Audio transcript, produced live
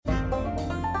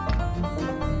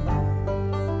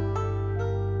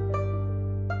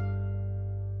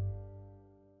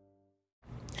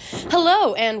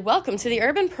Hello and welcome to the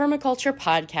Urban Permaculture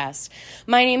Podcast.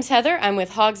 My name's Heather. I'm with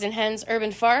Hogs and Hens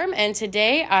Urban Farm, and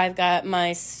today I've got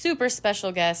my super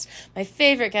special guest, my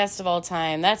favorite guest of all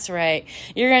time. That's right.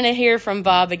 You're going to hear from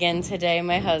Bob again today,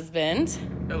 my husband.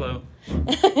 Hello.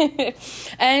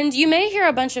 And you may hear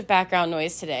a bunch of background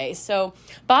noise today. So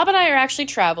Bob and I are actually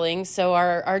traveling, so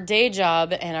our day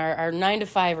job and our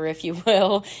 9-to-5-er, if you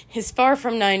will, is far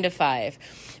from 9 to 5.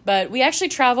 But we actually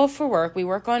travel for work. We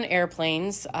work on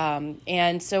airplanes,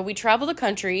 and so we travel the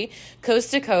country, coast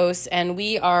to coast, and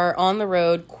we are on the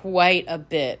road quite a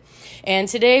bit. And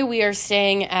today we are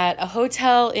staying at a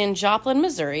hotel in Joplin,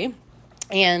 Missouri.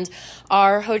 And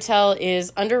our hotel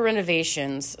is under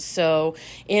renovations, so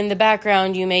in the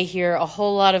background you may hear a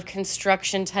whole lot of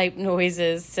construction type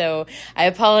noises, so I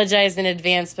apologize in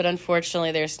advance, but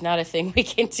unfortunately there's not a thing we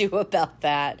can do about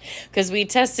that, because we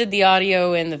tested the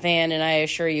audio in the van and I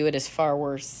assure you it is far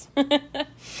worse.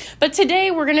 But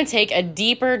today we're going to take a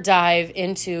deeper dive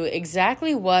into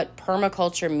exactly what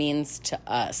permaculture means to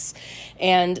us.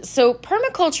 And so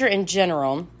permaculture in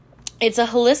general, it's a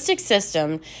holistic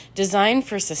system designed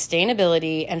for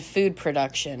sustainability and food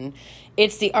production.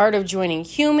 It's the art of joining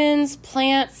humans,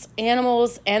 plants,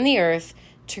 animals, and the earth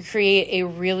to create a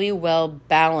really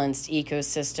well-balanced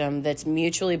ecosystem that's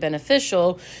mutually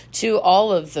beneficial to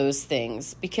all of those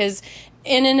things. Because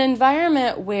in an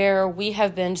environment where we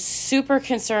have been super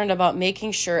concerned about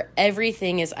making sure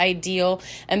everything is ideal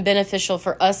and beneficial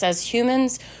for us as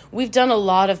humans, we've done a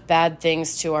lot of bad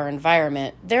things to our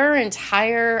environment. There are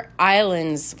entire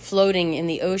islands floating in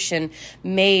the ocean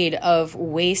made of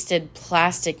wasted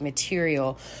plastic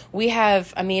material. We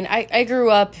have, I grew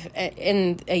up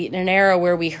in an era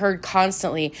where we heard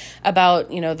constantly about,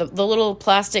 the little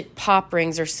plastic pop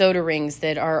rings or soda rings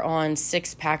that are on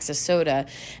 6 packs of soda,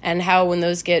 and how when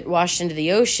those get washed into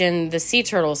the ocean, the sea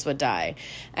turtles would die.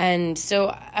 And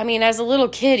so, as a little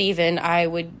kid even, I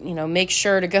would, make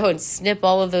sure to go and snip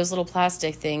all of those little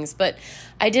plastic things. But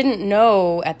I didn't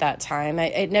know at that time,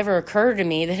 it never occurred to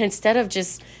me that instead of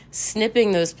just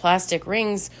snipping those plastic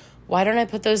rings, why don't I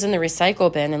put those in the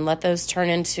recycle bin and let those turn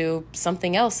into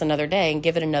something else another day and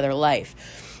give it another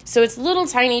life? So it's little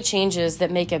tiny changes that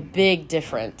make a big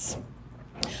difference.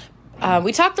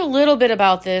 We talked a little bit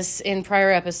about this in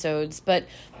prior episodes, but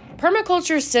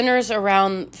permaculture centers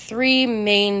around 3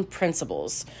 main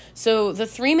principles. So the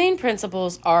 3 main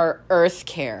principles are earth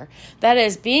care. That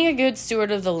is being a good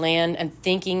steward of the land and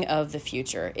thinking of the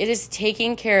future. It is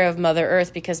taking care of Mother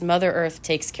Earth because Mother Earth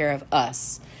takes care of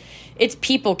us. It's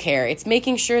people care. It's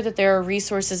making sure that there are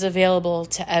resources available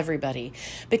to everybody.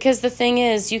 Because the thing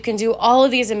is, you can do all of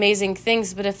these amazing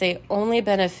things, but if they only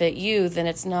benefit you, then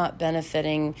it's not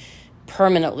benefiting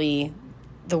permanently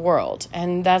the world.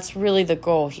 And that's really the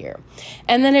goal here.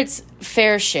 And then it's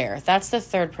fair share. That's the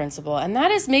 3rd principle. And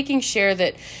that is making sure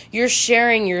that you're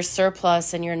sharing your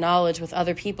surplus and your knowledge with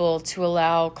other people to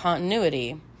allow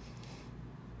continuity.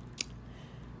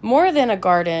 More than a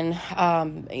garden,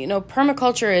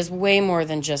 permaculture is way more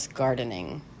than just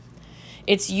gardening.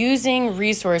 It's using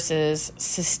resources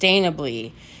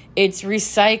sustainably. It's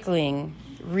recycling,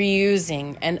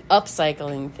 reusing, and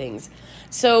upcycling things.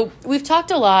 So we've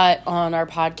talked a lot on our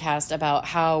podcast about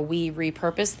how we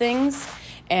repurpose things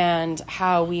and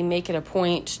how we make it a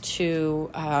point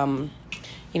to,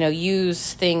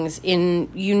 use things in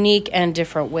unique and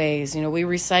different ways. We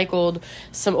recycled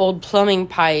some old plumbing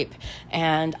pipe,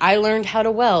 and I learned how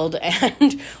to weld,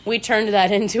 and we turned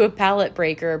that into a pallet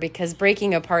breaker because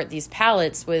breaking apart these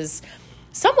pallets was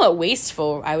somewhat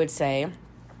wasteful, I would say.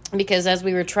 Because as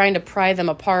we were trying to pry them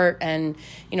apart and,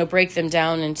 break them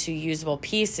down into usable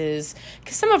pieces,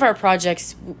 because some of our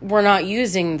projects were not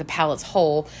using the pallets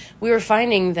whole, we were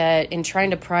finding that in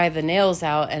trying to pry the nails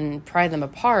out and pry them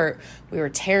apart, we were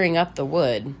tearing up the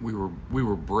wood. We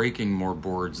were breaking more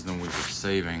boards than we were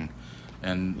saving,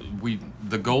 and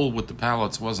the goal with the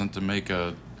pallets wasn't to make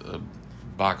a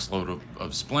box load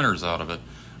of splinters out of it,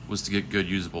 was to get good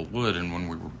usable wood. And when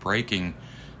we were breaking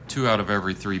 2 out of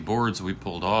every 3 boards we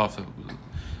pulled off,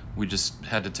 we just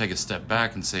had to take a step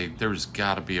back and say, there's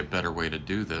got to be a better way to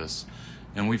do this.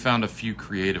 And we found a few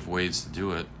creative ways to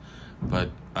do it.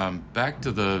 But back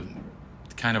to the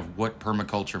kind of what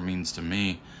permaculture means to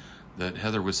me that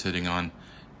Heather was hitting on,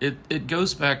 it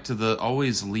goes back to the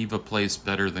always leave a place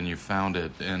better than you found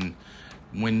it. And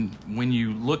when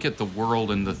you look at the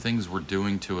world and the things we're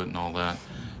doing to it and all that,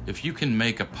 if you can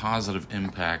make a positive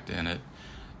impact in it,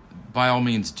 by all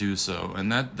means do so. And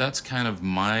that's kind of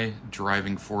my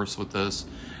driving force with this.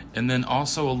 And then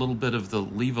also a little bit of the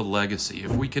leave a legacy.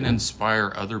 If we can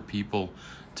inspire other people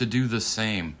to do the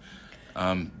same,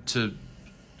 to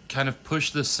kind of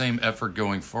push this same effort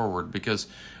going forward. Because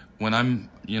when I'm,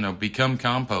 become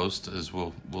compost, as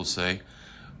we'll say,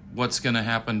 what's going to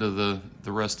happen to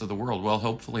the rest of the world? Well,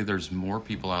 hopefully there's more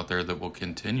people out there that will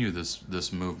continue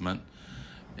this movement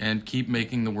and keep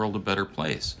making the world a better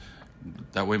place.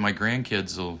 That way my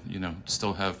grandkids will,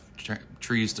 still have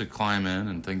trees to climb in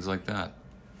and things like that.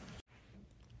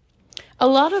 A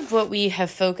lot of what we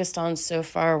have focused on so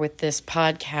far with this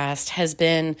podcast has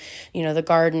been, the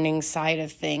gardening side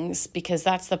of things, because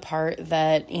that's the part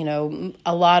that,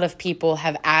 a lot of people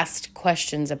have asked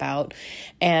questions about.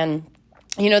 And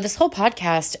this whole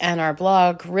podcast and our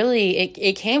blog, really,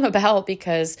 it came about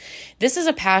because this is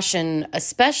a passion,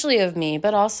 especially of me,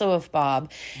 but also of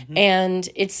Bob. Mm-hmm. And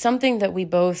it's something that we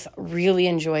both really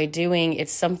enjoy doing.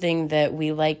 It's something that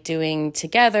we like doing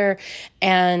together.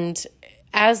 And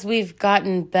as we've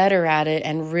gotten better at it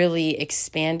and really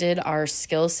expanded our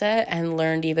skill set and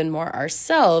learned even more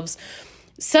ourselves,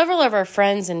 several of our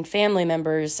friends and family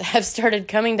members have started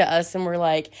coming to us and were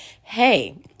like,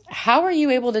 hey, how are you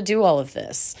able to do all of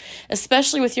this,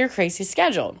 especially with your crazy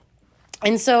schedule?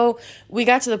 And so we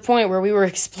got to the point where we were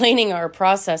explaining our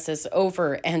processes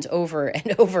over and over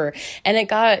and over, and it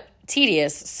got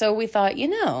tedious. So we thought,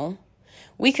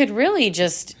 we could really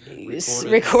just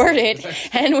record it.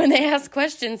 And when they ask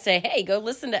questions, say, hey, go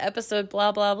listen to episode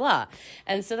blah, blah, blah.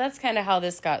 And so that's kind of how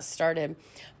this got started.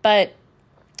 But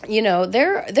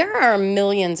there are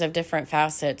millions of different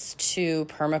facets to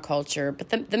permaculture, but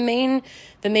the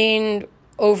main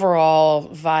overall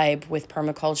vibe with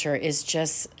permaculture is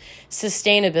just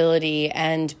sustainability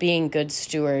and being good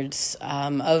stewards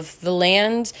of the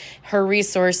land, her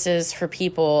resources, her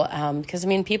people, because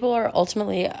people are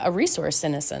ultimately a resource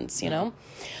in a sense,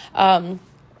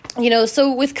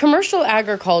 so with commercial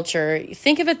agriculture,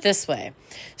 think of it this way.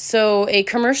 So a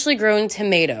commercially grown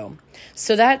tomato.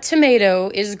 So that tomato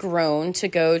is grown to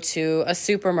go to a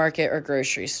supermarket or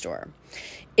grocery store.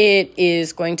 It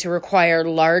is going to require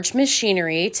large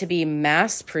machinery to be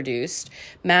mass produced,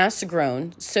 mass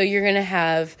grown. So you're going to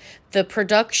have the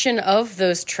production of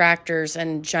those tractors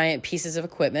and giant pieces of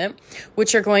equipment,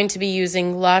 which are going to be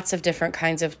using lots of different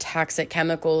kinds of toxic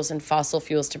chemicals and fossil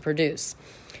fuels to produce.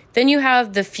 Then you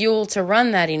have the fuel to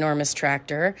run that enormous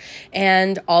tractor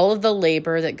and all of the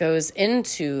labor that goes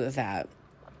into that.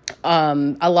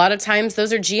 A lot of times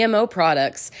those are GMO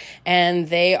products, and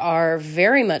they are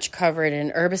very much covered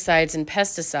in herbicides and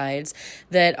pesticides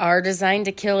that are designed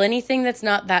to kill anything that's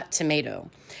not that tomato.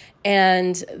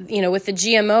 And, with the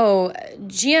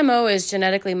GMO is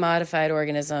genetically modified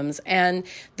organisms, and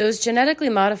those genetically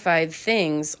modified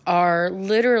things are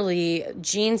literally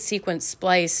gene sequence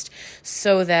spliced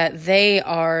so that they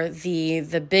are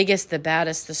the biggest, the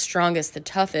baddest, the strongest, the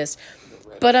toughest.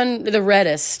 But on the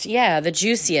reddest, the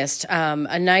juiciest,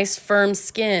 a nice firm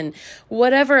skin,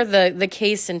 whatever the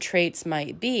case and traits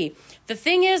might be. The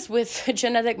thing is with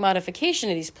genetic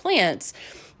modification of these plants,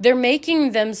 they're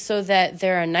making them so that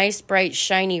they're a nice, bright,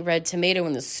 shiny red tomato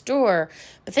in the store.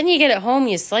 But then you get it home,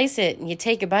 you slice it, and you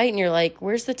take a bite, and you're like,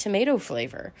 where's the tomato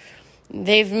flavor?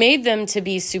 They've made them to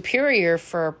be superior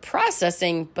for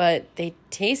processing, but they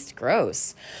taste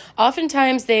gross.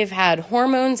 Oftentimes, they've had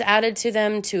hormones added to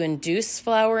them to induce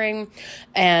flowering,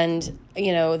 and,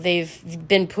 they've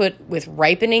been put with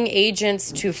ripening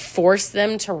agents to force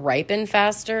them to ripen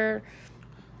faster.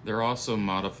 They're also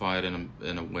modified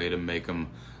in a way to make them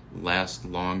last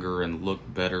longer and look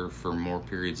better for more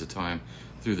periods of time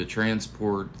through the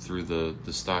transport, through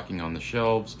the stocking on the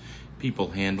shelves,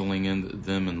 people handling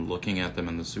them and looking at them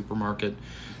in the supermarket.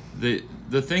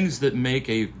 The things that make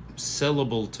a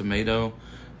sellable tomato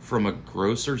from a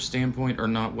grocer standpoint are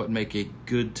not what make a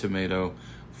good tomato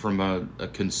from a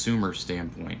consumer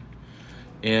standpoint.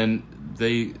 And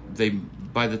they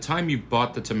by the time you've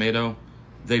bought the tomato,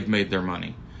 they've made their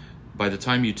money. By the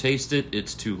time you taste it,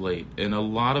 it's too late. And a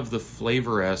lot of the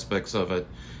flavor aspects of it,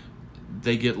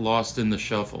 they get lost in the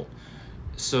shuffle.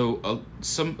 So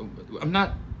I'm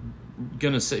not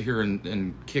going to sit here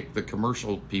and kick the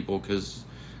commercial people, because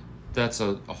that's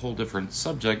a whole different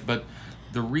subject. But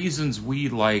the reasons we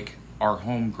like our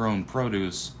homegrown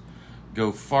produce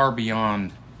go far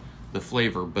beyond the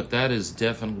flavor. But that is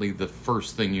definitely the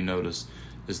first thing you notice,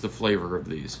 is the flavor of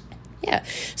these. Yeah.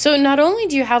 So not only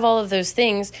do you have all of those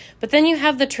things, but then you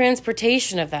have the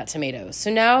transportation of that tomato.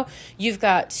 So now you've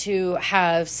got to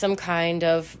have some kind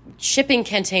of shipping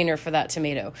container for that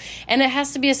tomato. And it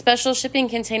has to be a special shipping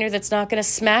container that's not going to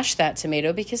smash that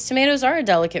tomato, because tomatoes are a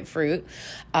delicate fruit,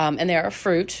 and they are a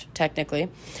fruit, technically.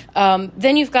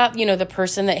 Then you've got, the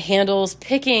person that handles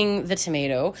picking the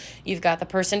tomato. You've got the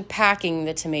person packing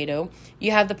the tomato. You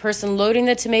have the person loading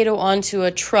the tomato onto a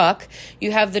truck.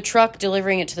 You have the truck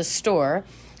delivering it to the store.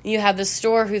 You have the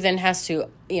store who then has to,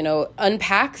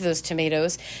 unpack those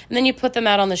tomatoes, and then you put them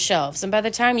out on the shelves. And by the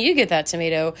time you get that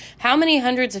tomato, how many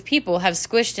hundreds of people have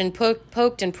squished and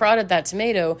poked and prodded that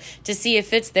tomato to see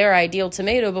if it's their ideal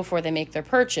tomato before they make their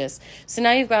purchase? So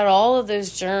now you've got all of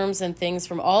those germs and things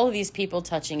from all of these people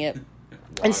touching it.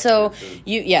 And so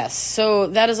so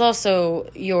that is also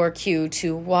your cue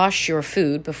to wash your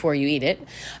food before you eat it.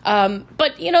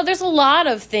 But, there's a lot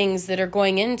of things that are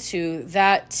going into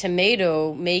that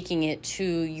tomato making it to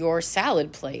your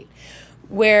salad plate,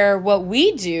 where what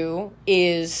we do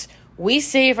is we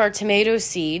save our tomato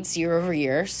seeds year over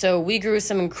year. So we grew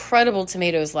some incredible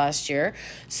tomatoes last year.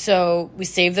 So we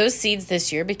saved those seeds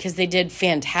this year because they did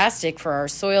fantastic for our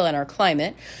soil and our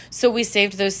climate. So we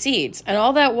saved those seeds. And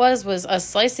all that was us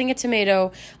slicing a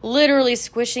tomato, literally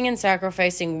squishing and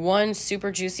sacrificing one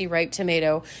super juicy ripe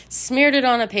tomato, smeared it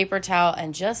on a paper towel,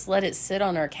 and just let it sit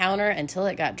on our counter until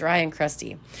it got dry and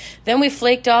crusty. Then we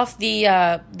flaked off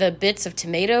the bits of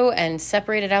tomato and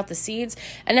separated out the seeds.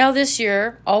 And now this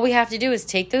year, all we have to do is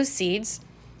take those seeds,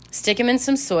 stick them in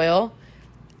some soil,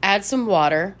 add some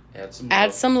water,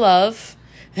 add some love,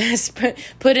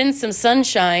 put in some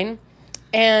sunshine,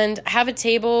 and have a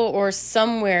table or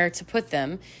somewhere to put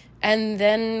them. And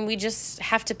then we just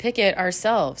have to pick it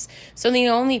ourselves. So the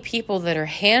only people that are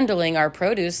handling our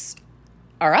produce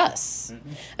are us. Mm-hmm.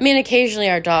 I mean, occasionally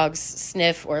our dogs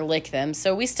sniff or lick them.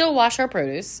 So we still wash our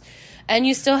produce. And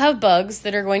you still have bugs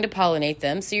that are going to pollinate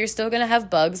them. So you're still going to have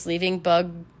bugs leaving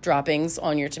bug droppings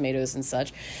on your tomatoes and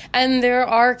such. And there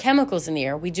are chemicals in the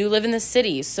air. We do live in the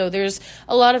city. So there's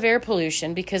a lot of air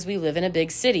pollution because we live in a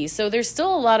big city. So there's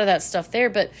still a lot of that stuff there,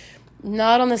 but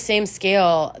not on the same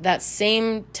scale. That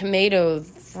same tomato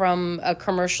from a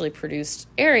commercially produced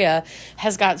area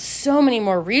has got so many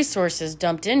more resources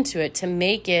dumped into it to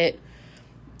make it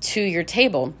to your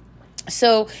table.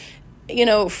 So,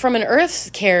 from an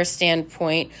earth care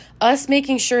standpoint, us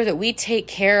making sure that we take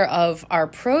care of our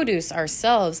produce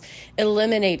ourselves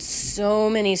eliminates so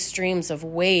many streams of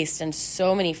waste and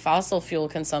so many fossil fuel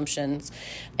consumptions.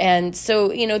 And so,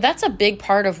 that's a big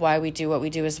part of why we do what we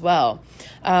do as well.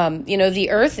 The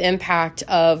earth impact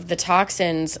of the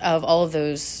toxins of all of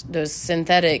those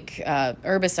synthetic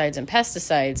herbicides and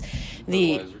pesticides,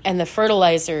 the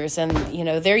fertilizers, and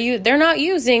they're not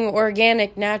using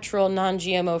organic, natural,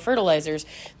 non-GMO fertilizers.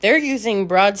 They're using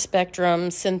broad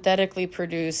spectrum, synthetically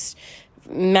produced,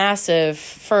 massive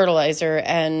fertilizer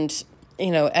and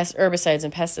herbicides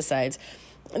and pesticides.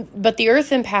 But the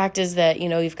earth impact is that,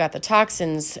 you've got the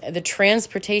toxins, the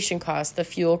transportation costs, the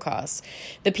fuel costs.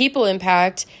 The people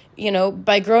impact,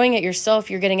 by growing it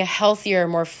yourself, you're getting a healthier,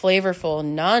 more flavorful,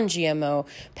 non-GMO,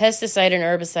 pesticide and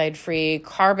herbicide-free,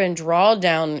 carbon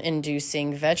drawdown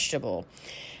inducing vegetable.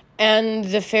 And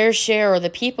the fair share, or the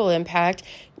people impact,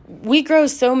 we grow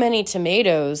so many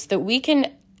tomatoes that we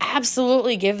can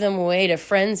absolutely give them away to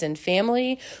friends and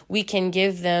family. We can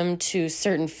give them to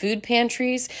certain food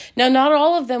pantries. Now, not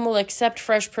all of them will accept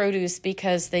fresh produce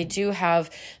because they do have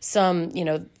some,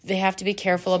 they have to be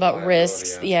careful about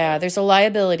risks. Yeah, there's a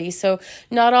liability. So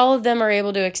not all of them are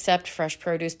able to accept fresh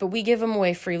produce, but we give them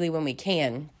away freely when we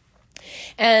can.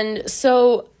 And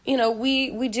so,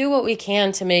 we do what we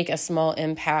can to make a small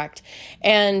impact.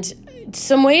 And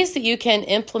some ways that you can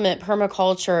implement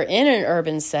permaculture in an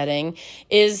urban setting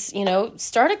is,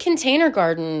 start a container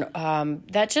garden.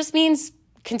 That just means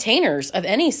containers of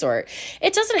any sort.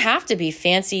 It doesn't have to be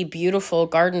fancy, beautiful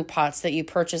garden pots that you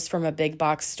purchase from a big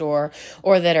box store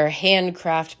or that are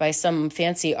handcrafted by some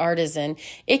fancy artisan.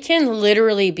 It can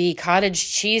literally be cottage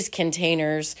cheese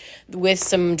containers with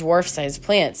some dwarf-sized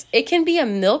plants. It can be a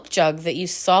milk jug that you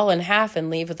saw in half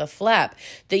and leave with a flap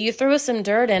that you throw some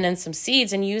dirt in and some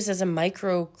seeds and use as a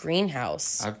micro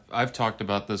greenhouse. I've talked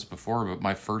about this before, but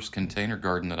my first container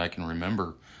garden that I can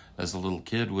remember as a little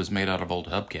kid was made out of old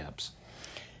hubcaps.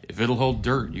 If it'll hold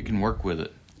dirt, you can work with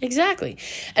it. Exactly.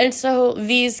 And so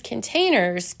these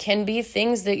containers can be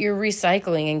things that you're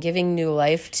recycling and giving new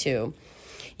life to.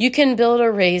 You can build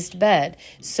a raised bed.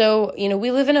 So,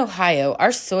 we live in Ohio.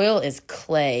 Our soil is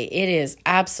clay. It is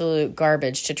absolute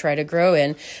garbage to try to grow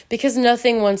in because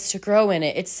nothing wants to grow in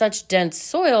it. It's such dense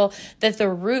soil that the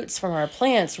roots from our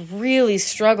plants really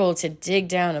struggle to dig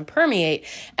down and permeate.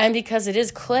 And because it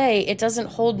is clay, it doesn't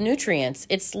hold nutrients.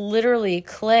 It's literally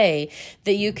clay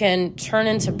that you can turn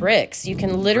into bricks. You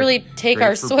can literally take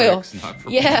our soil.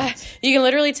 You can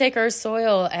literally take our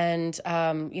soil and,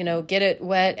 get it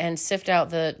wet and sift out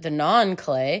the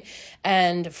non-clay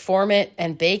and form it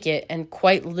and bake it and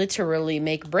quite literally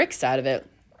make bricks out of it.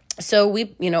 So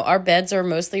our beds are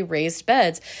mostly raised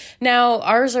beds. Now,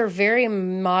 ours are very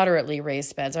moderately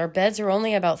raised beds. Our beds are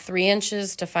only about 3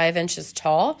 inches to 5 inches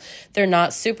tall. They're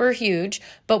not super huge,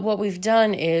 but what we've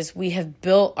done is we have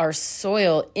built our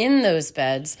soil in those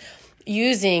beds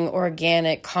using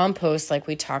organic compost like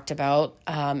we talked about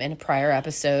in a prior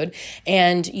episode,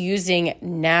 and using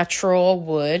natural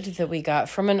wood that we got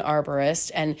from an arborist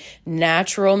and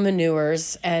natural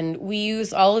manures. And we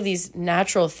use all of these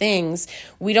natural things.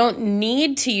 We don't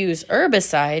need to use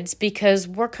herbicides because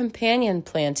we're companion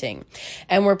planting,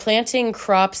 and we're planting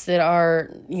crops that are,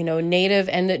 native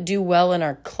and that do well in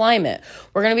our climate.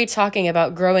 We're going to be talking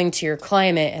about growing to your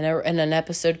climate in an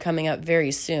episode coming up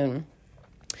very soon.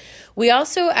 We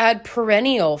also add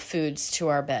perennial foods to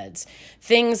our beds.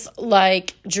 Things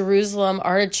like Jerusalem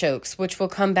artichokes, which will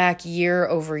come back year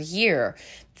over year.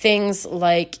 Things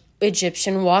like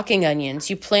Egyptian walking onions.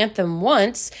 You plant them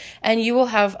once and you will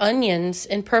have onions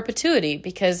in perpetuity,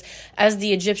 because as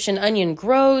the Egyptian onion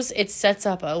grows, it sets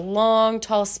up a long,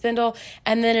 tall spindle,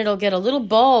 and then it'll get a little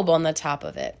bulb on the top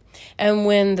of it. And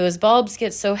when those bulbs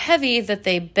get so heavy that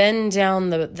they bend down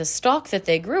the stalk that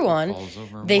they grew on,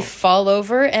 they fall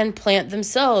over and plant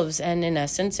themselves. And in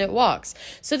essence, it walks.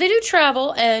 So they do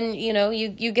travel, and,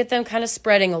 you get them kind of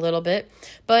spreading a little bit,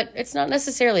 but it's not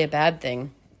necessarily a bad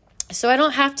thing. So I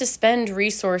don't have to spend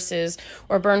resources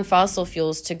or burn fossil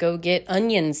fuels to go get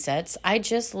onion sets. I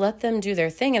just let them do their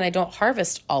thing, and I don't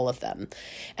harvest all of them.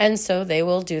 And so they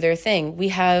will do their thing. We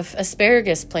have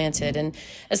asparagus planted, and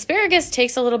asparagus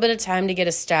takes a little bit of time to get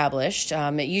established.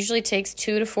 It usually takes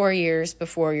 2 to 4 years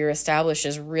before your asparagus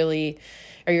is really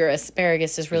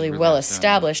well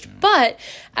established. Yeah. But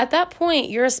at that point,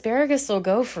 your asparagus will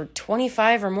go for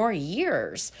 25 or more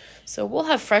years. So we'll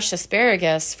have fresh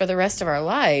asparagus for the rest of our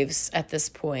lives at this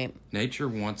point. Nature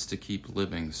wants to keep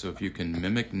living, so if you can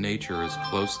mimic nature as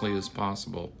closely as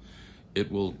possible, it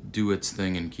will do its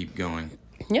thing and keep going.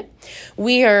 Yep.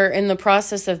 We are in the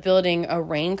process of building a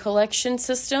rain collection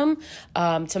system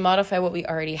to modify what we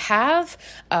already have.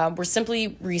 We're simply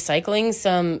recycling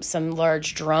some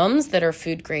large drums that are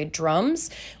food grade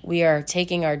drums. We are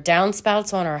taking our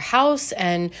downspouts on our house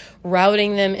and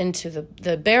routing them into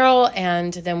the barrel,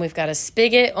 and then we've got a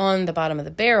spigot on the bottom of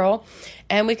the barrel,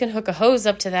 and we can hook a hose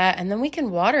up to that, and then we can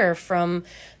water from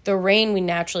the rain we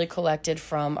naturally collected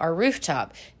from our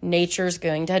rooftop. Nature's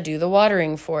going to do the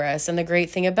watering for us. And the great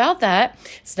thing about that,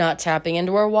 it's not tapping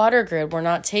into our water grid. We're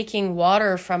not taking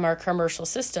water from our commercial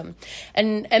system.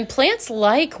 And plants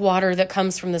like water that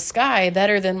comes from the sky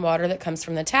better than water that comes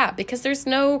from the tap, because there's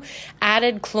no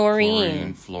added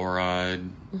chlorine. Fluoride.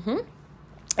 Mm-hmm.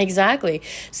 Exactly.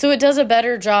 So it does a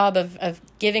better job of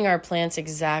giving our plants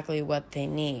exactly what they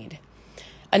need.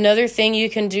 Another thing you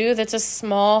can do that's a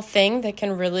small thing that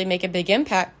can really make a big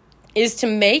impact is to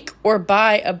make or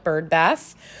buy a bird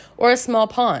bath or a small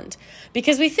pond.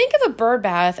 Because we think of a bird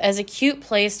bath as a cute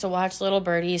place to watch little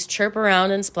birdies chirp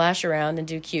around and splash around and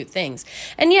do cute things.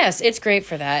 And yes, it's great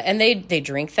for that. And they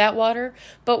drink that water.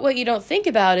 But what you don't think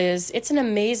about is it's an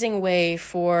amazing way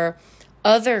for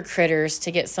other critters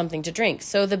to get something to drink.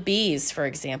 So the bees, for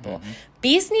example. Mm-hmm.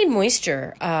 Bees need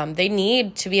moisture. They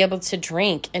need to be able to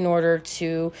drink in order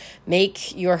to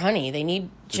make your honey. They need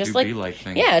to do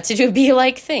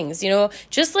bee-like things.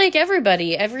 Just like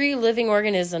everybody, every living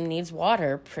organism needs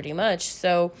water pretty much.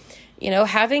 So,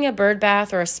 having a bird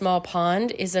bath or a small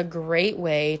pond is a great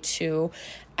way to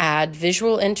add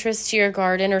visual interest to your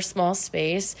garden or small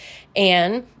space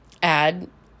and add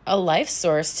a life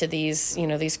source to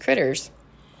these critters.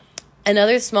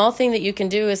 Another small thing that you can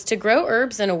do is to grow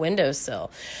herbs in a windowsill.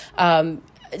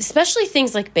 Especially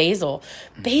things like basil.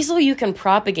 Basil you can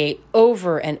propagate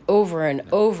over and over and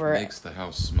over. It makes the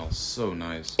house smell so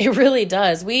nice. It really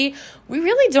does. We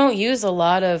really don't use a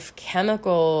lot of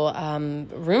chemical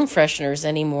room fresheners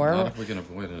anymore. Not if we can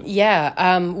avoid it.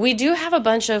 Yeah. We do have a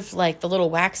bunch of the little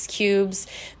wax cubes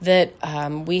that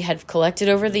we had collected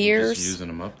over the years. Just using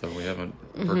them up, though. We haven't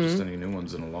purchased any new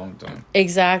ones in a long time.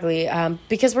 Exactly.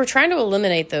 Because we're trying to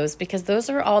eliminate those, because those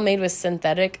are all made with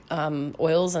synthetic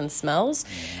oils and smells,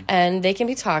 and they can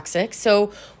be toxic.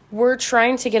 So we're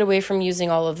trying to get away from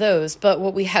using all of those. But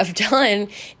what we have done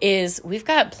is we've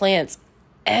got plants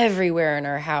everywhere in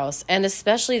our house, and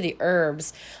especially the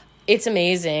herbs. It's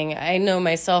amazing. I know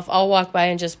myself, I'll walk by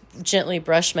and just gently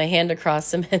brush my hand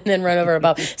across them and then run over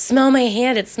about, smell my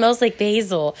hand, it smells like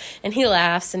basil. And he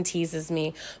laughs and teases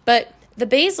me. But the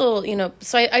basil,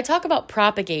 so I talk about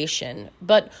propagation,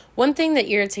 but one thing that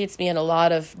irritates me in a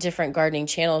lot of different gardening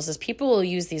channels is people will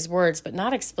use these words but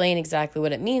not explain exactly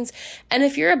what it means. And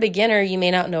if you're a beginner, you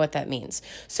may not know what that means.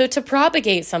 So to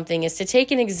propagate something is to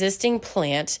take an existing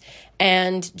plant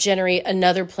and generate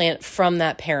another plant from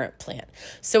that parent plant.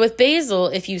 So with basil,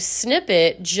 if you snip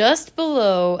it just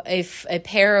below a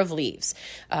pair of leaves,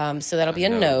 so that'll be a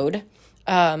node.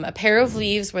 A pair of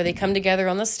leaves where they come together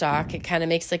on the stalk. It kind of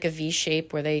makes like a V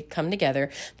shape where they come together.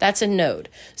 That's a node.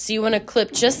 So you want to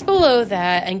clip just below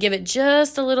that and give it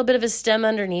just a little bit of a stem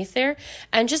underneath there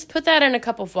and just put that in a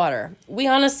cup of water. We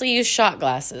honestly use shot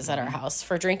glasses at our house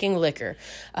for drinking liquor.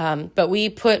 But we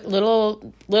put little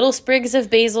sprigs of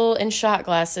basil in shot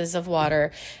glasses of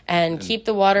water and keep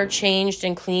the water changed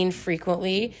and cleaned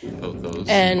frequently. Pothos,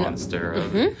 and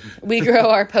Monstera. We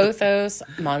grow our pothos,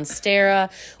 monstera,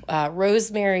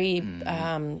 rosemary,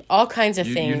 all kinds of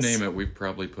things. You name it, we've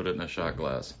probably put it in a shot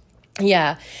glass.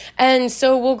 Yeah. And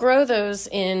so we'll grow those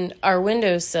in our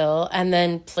windowsill and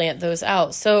then plant those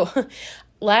out. So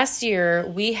last year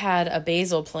we had a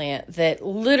basil plant that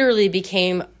literally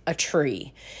became a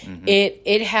tree. Mm-hmm.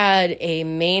 It had a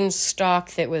main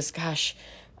stalk that was,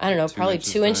 I don't know, probably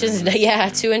 2 inches.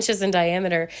 2 inches in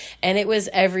diameter. And it was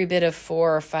every bit of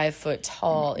 4 or 5 foot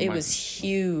tall. It was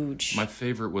huge. My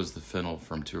favorite was the fennel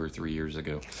from 2 or 3 years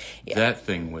ago. Yeah. That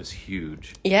thing was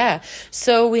huge. Yeah.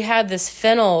 So we had this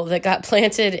fennel that got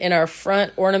planted in our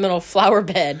front ornamental flower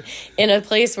bed in a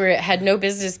place where it had no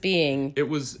business being. It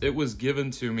was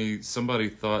given to me. Somebody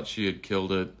thought she had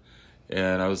killed it.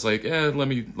 And I was like, let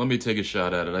me take a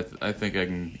shot at it. I think I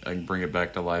can bring it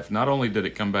back to life. Not only did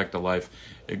it come back to life,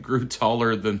 it grew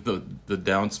taller than the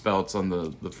downspouts on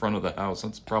the front of the house.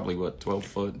 That's probably, 12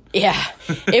 foot? Yeah.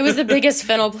 It was the biggest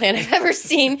fennel plant I've ever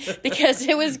seen because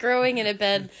it was growing in a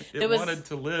bed that was... It wanted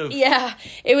to live. Yeah.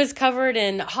 It was covered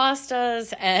in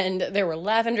hostas, and there were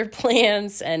lavender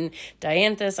plants and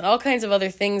dianthus and all kinds of other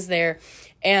things there.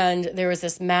 And there was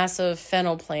this massive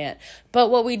fennel plant. But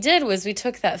what we did was we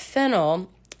took that fennel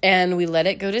and we let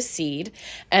it go to seed.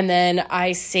 And then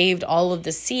I saved all of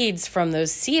the seeds from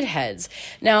those seed heads.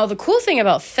 Now, the cool thing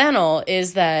about fennel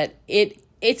is that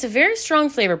it's a very strong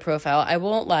flavor profile. I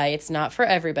won't lie, it's not for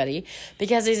everybody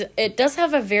because it does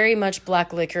have a very much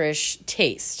black licorice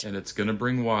taste. And it's going to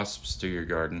bring wasps to your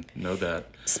garden. Know that.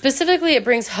 Specifically, it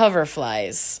brings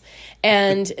hoverflies.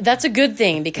 And that's a good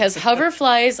thing because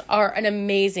hoverflies are an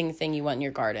amazing thing you want in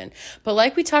your garden. But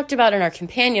like we talked about in our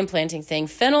companion planting thing,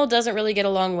 fennel doesn't really get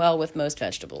along well with most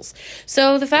vegetables.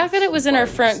 So the fact that it was in our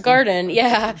front garden,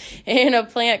 in a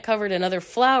plant covered in other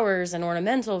flowers and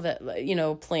ornamental,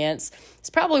 plants, it's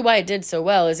probably why it did so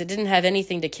well, is it didn't have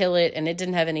anything to kill it and it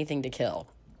didn't have anything to kill.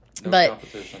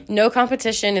 No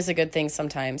competition is a good thing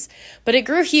sometimes. But it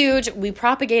grew huge. We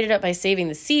propagated it by saving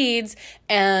the seeds.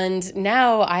 And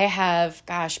now I have,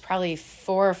 probably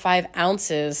 4 or 5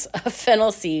 ounces of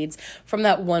fennel seeds from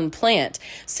that one plant.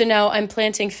 So now I'm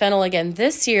planting fennel again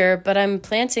this year, but I'm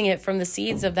planting it from the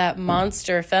seeds of that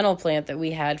monster fennel plant that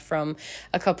we had from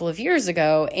a couple of years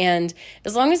ago. And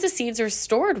as long as the seeds are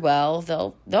stored well,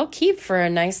 they'll keep for a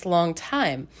nice long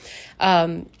time.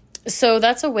 So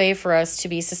that's a way for us to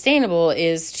be sustainable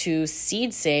is to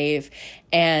seed save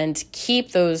and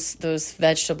keep those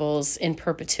vegetables in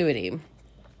perpetuity.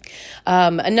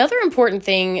 Another important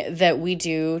thing that we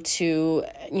do to,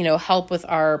 help with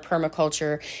our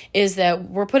permaculture is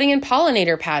that we're putting in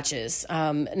pollinator patches.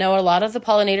 Now, a lot of the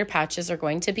pollinator patches are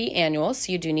going to be annual,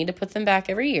 so you do need to put them back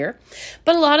every year.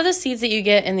 But a lot of the seeds that you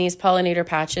get in these pollinator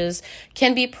patches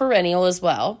can be perennial as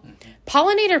well.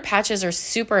 Pollinator patches are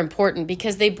super important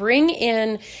because they bring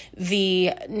in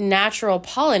the natural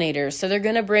pollinators. So they're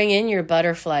going to bring in your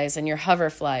butterflies and your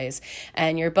hoverflies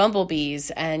and your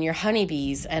bumblebees and your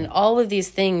honeybees and all of these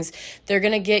things. They're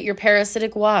going to get your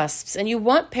parasitic wasps, and you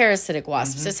want parasitic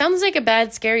wasps. Mm-hmm. It sounds like a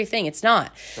bad, scary thing. It's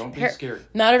not. Don't be scared.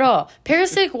 Not at all.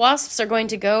 Parasitic wasps are going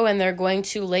to go and they're going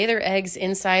to lay their eggs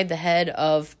inside the head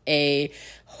of a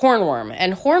hornworm.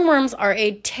 And hornworms are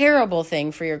a terrible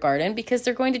thing for your garden because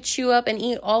they're going to chew up and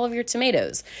eat all of your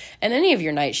tomatoes and any of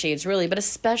your nightshades, really, but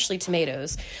especially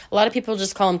tomatoes. A lot of people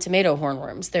just call them tomato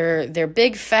hornworms. They're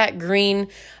big, fat, green,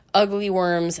 ugly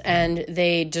worms, and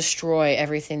they destroy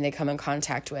everything they come in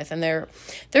contact with. And they're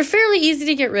fairly easy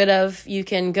to get rid of. You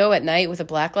can go at night with a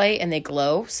black light and they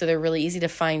glow, so they're really easy to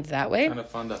find that way. Kind of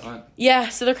fun to hunt. Yeah,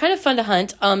 so they're kind of fun to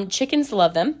hunt. Chickens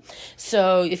love them.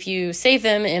 So if you save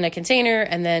them in a container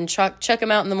and then chuck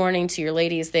them out in the morning to your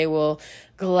ladies, they will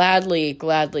gladly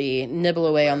nibble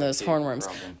away on those hornworms.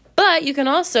 But you can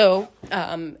also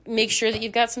make sure that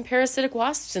you've got some parasitic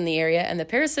wasps in the area, and the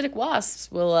parasitic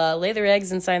wasps will lay their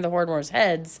eggs inside the hornworms'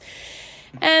 heads.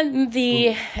 and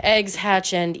the eggs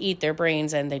hatch and eat their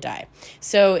brains and they die.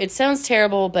 So it sounds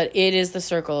terrible, but it is the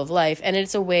circle of life, and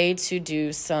it's a way to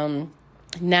do some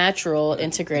natural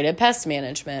integrated pest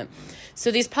management. So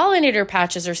these pollinator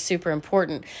patches are super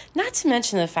important, not to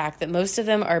mention the fact that most of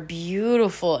them are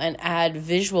beautiful and add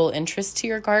visual interest to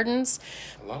your gardens.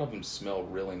 A lot of them smell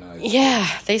really nice. Yeah,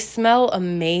 they smell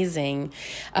amazing.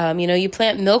 You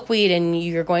plant milkweed and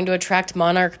you're going to attract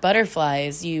monarch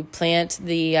butterflies. You plant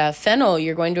the fennel,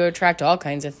 you're going to attract all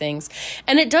kinds of things.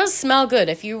 And it does smell good.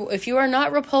 If you are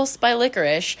not repulsed by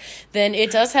licorice, then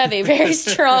it does have a very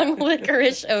strong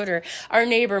licorice odor. Our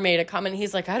neighbor made a comment.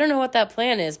 He's like, I don't know what that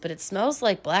plant is, but it smells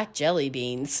like black jelly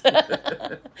beans.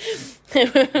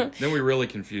 Then we really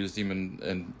confused him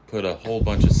and put a whole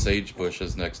bunch of sage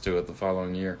bushes next to it the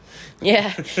following year.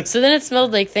 Yeah. So then it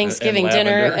smelled like Thanksgiving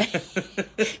dinner lavender.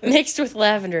 mixed with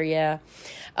lavender. Yeah.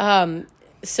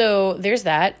 So there's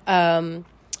that.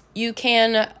 You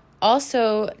can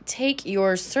also take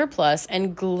your surplus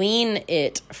and glean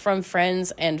it from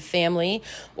friends and family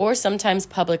or sometimes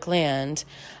public land.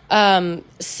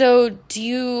 So do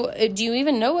you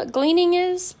even know what gleaning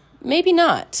is? Maybe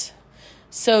not.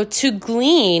 So to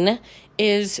glean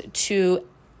is to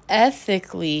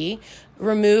ethically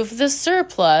remove the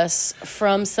surplus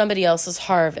from somebody else's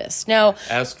harvest. Now,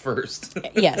 ask first.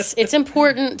 Yes, it's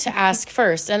important to ask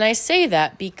first. And I say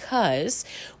that because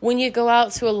when you go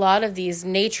out to a lot of these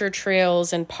nature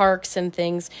trails and parks and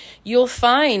things, you'll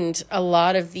find a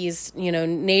lot of these,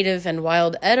 native and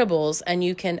wild edibles, and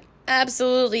you can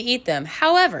absolutely eat them.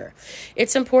 However,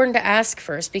 it's important to ask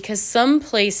first because some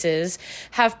places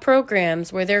have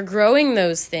programs where they're growing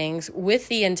those things with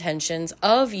the intentions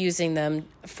of using them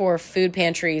for food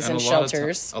pantries and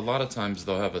shelters. A lot of times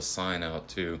they'll have a sign out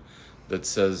too that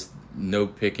says no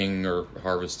picking or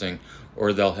harvesting,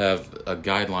 or they'll have a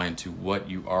guideline to what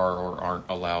you are or aren't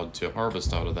allowed to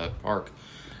harvest out of that park.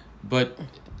 But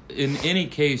in any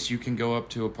case, you can go up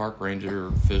to a park ranger or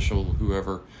official,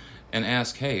 whoever, and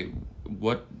ask, hey,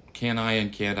 what can I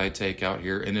and can't I take out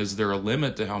here? And is there a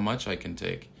limit to how much I can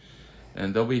take?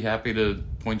 And they'll be happy to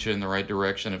point you in the right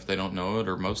direction if they don't know it,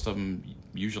 or most of them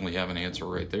usually have an answer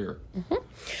right there.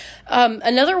 Mm-hmm.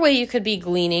 Another way you could be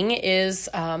gleaning is,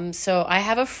 so I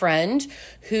have a friend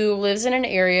who lives in an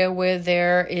area where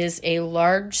there is a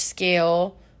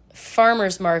large-scale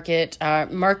farmer's market,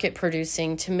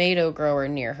 market-producing tomato grower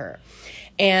near her.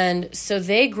 And so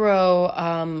they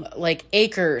grow like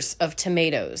acres of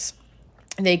tomatoes.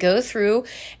 They go through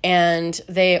and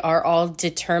they are all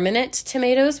determinate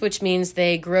tomatoes, which means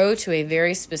they grow to a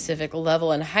very specific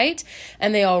level and height,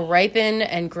 and they all ripen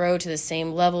and grow to the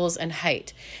same levels and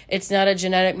height. It's not a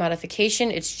genetic modification.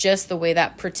 It's just the way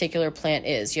that particular plant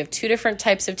is. You have two different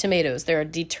types of tomatoes. There are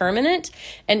determinate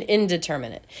and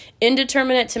indeterminate.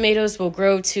 Indeterminate tomatoes will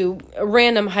grow to a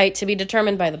random height to be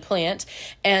determined by the plant,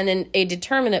 and a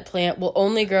determinate plant will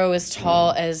only grow as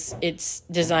tall as it's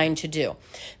designed to do.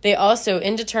 They also,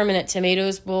 indeterminate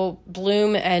tomatoes will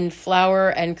bloom and flower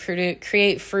and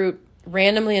create fruit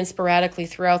randomly and sporadically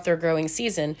throughout their growing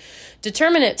season.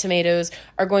 Determinate tomatoes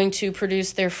are going to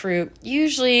produce their fruit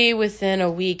usually within a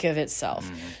week of itself.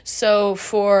 Mm-hmm. So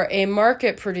for a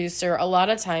market producer, a lot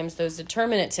of times those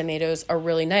determinate tomatoes are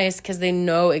really nice because they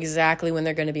know exactly when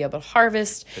they're going to be able to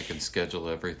harvest. They can schedule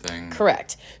everything.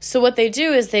 Correct. So what they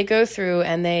do is they go through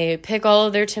and they pick all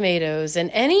of their tomatoes,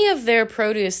 and any of their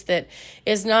produce that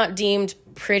is not deemed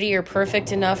pretty or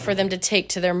perfect enough for them to take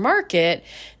to their market,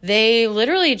 they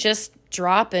literally just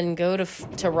drop and go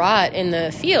to rot in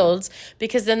the fields,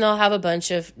 because then they'll have a bunch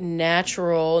of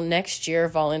natural next year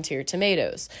volunteer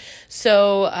tomatoes.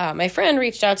 So my friend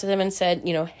reached out to them and said,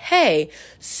 hey,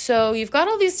 so you've got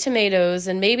all these tomatoes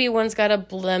and maybe one's got a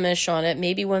blemish on it,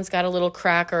 maybe one's got a little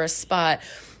crack or a spot.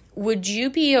 Would you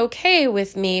be okay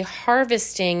with me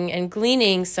harvesting and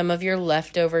gleaning some of your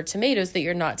leftover tomatoes that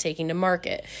you're not taking to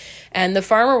market? And the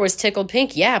farmer was tickled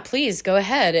pink. Yeah, please, go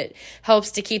ahead. It helps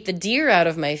to keep the deer out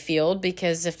of my field,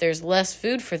 because if there's less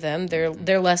food for them,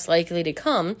 they're less likely to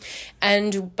come.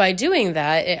 And by doing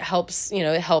that, it helps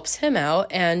him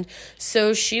out. And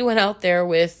so she went out there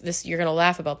with this. You're going to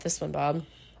laugh about this one, Bob.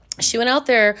 She went out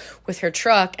there with her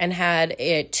truck and had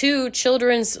 2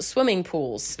 children's swimming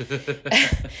pools.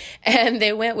 And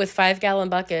they went with 5-gallon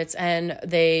buckets, and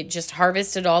they just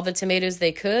harvested all the tomatoes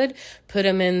they could, put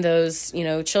them in those,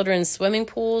 children's swimming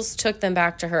pools, took them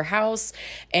back to her house,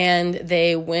 and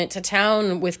they went to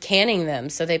town with canning them.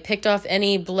 So they picked off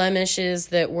any blemishes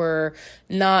that were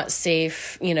not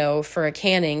safe, for a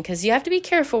canning, because you have to be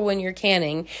careful when you're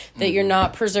canning that you're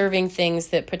not preserving things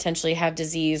that potentially have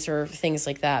disease or things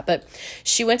like that. But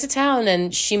she went to town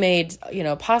and she made,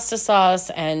 pasta sauce,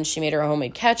 and she made her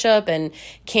homemade ketchup and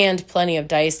canned plenty of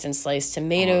diced and sliced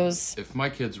tomatoes. If my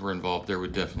kids were involved, there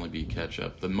would definitely be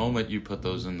ketchup. The moment you put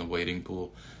those in the wading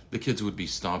pool, the kids would be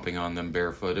stomping on them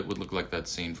barefoot. It would look like that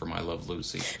scene from I Love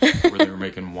Lucy, where they were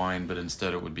making wine, but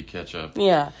instead it would be ketchup.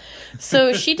 Yeah.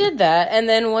 So she did that, and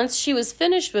then once she was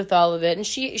finished with all of it, and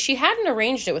she hadn't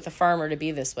arranged it with the farmer to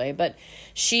be this way, but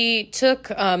she took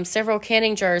several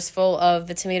canning jars full of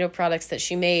the tomato products that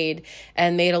she made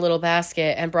and made a little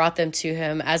basket and brought them to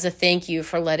him as a thank you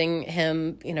for letting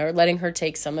her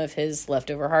take some of his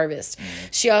leftover harvest.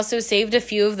 She also saved a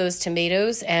few of those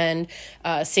tomatoes and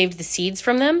saved the seeds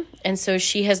from them. And so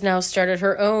she has now started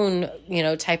her own,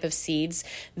 type of seeds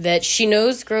that she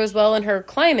knows grows well in her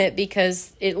climate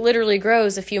because it literally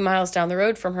grows a few miles down the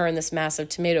road from her in this massive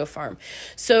tomato farm.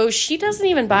 So she doesn't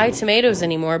even buy tomatoes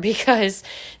anymore because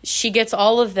she gets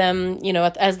all of them,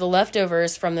 as the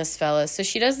leftovers from this fella. So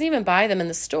she doesn't even buy them in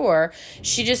the store.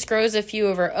 She just grows a few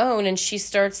of her own, and she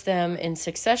starts them in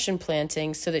succession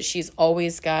planting so that she's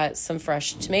always got some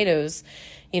fresh tomatoes,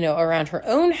 around her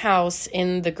own house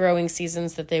in the growing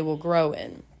seasons that they will grow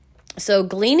in. So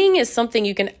gleaning is something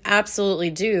you can absolutely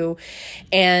do,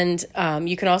 and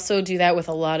you can also do that with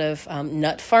a lot of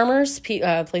nut farmers,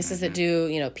 places that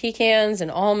do, pecans and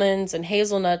almonds and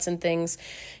hazelnuts and things.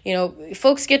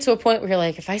 Folks get to a point where you're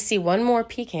like, if I see one more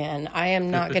pecan, I am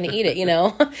not going to eat it,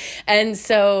 And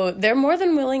so they're more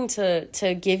than willing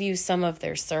to give you some of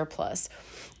their surplus.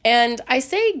 And I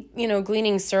say,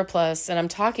 gleaning surplus, and I'm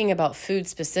talking about food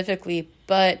specifically,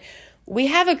 but we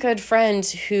have a good friend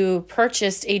who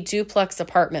purchased a duplex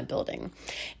apartment building,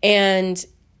 and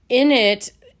in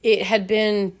it had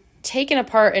been taken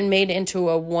apart and made into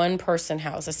a one-person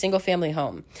house, a single-family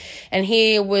home. And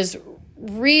he was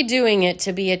redoing it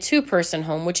to be a two-person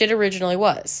home, which it originally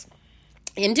was.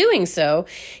 In doing so,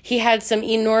 he had some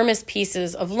enormous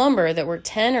pieces of lumber that were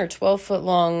 10 or 12 foot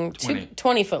long,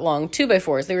 20 foot long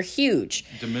 2x4s. They were huge.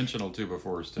 Dimensional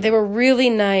 2x4s, too. They were really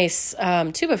nice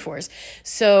 2x4s.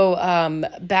 So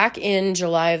back in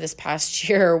July of this past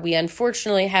year, we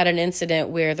unfortunately had an incident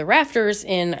where the rafters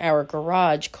in our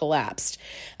garage collapsed.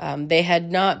 They had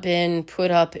not been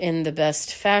put up in the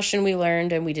best fashion, we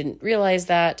learned, and we didn't realize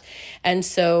that. And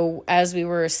so as we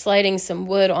were sliding some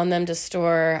wood on them to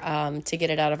store to get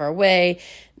it out of our way,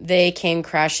 they came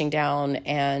crashing down,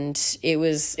 and it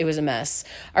was a mess.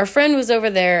 Our friend was over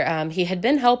there. He had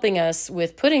been helping us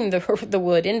with putting the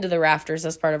wood into the rafters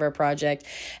as part of our project,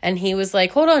 and he was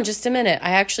like, hold on just a minute.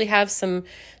 I actually have some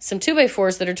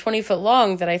 2x4s that are 20 foot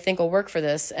long that I think will work for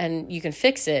this, and you can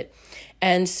fix it.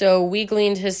 And so we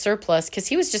gleaned his surplus because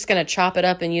he was just going to chop it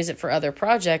up and use it for other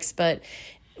projects, but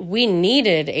we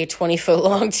needed a 20 foot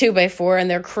long 2x4,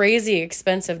 and they're crazy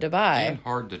expensive to buy. And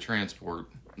hard to transport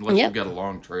unless you've got a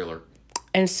long trailer.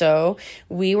 And so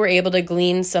we were able to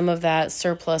glean some of that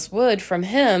surplus wood from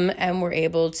him, and were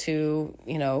able to,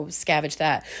 scavenge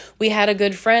that. We had a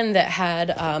good friend that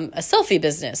had a selfie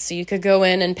business. So you could go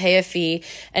in and pay a fee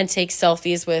and take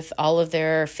selfies with all of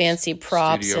their fancy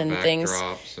props Studio and things.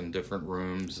 backdrops and different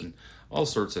rooms and all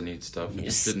sorts of neat stuff. It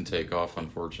just didn't take off,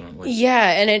 unfortunately.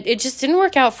 Yeah, and it just didn't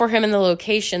work out for him in the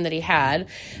location that he had,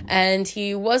 and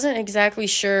he wasn't exactly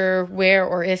sure where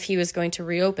or if he was going to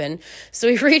reopen. So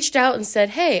he reached out and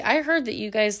said, hey, I heard that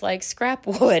you guys like scrap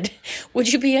wood.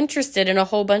 Would you be interested in a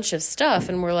whole bunch of stuff?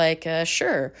 And we're like,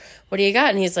 sure. What do you got?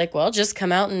 And he's like, well, just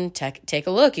come out and take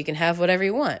a look. You can have whatever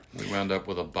you want. We wound up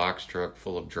with a box truck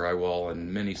full of drywall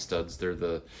and mini studs. They're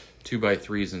the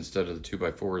 2x3s instead of the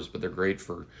 2x4s, but they're great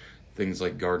for things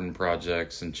like garden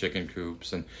projects and chicken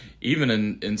coops, and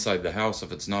even inside the house,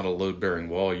 if it's not a load-bearing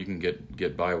wall, you can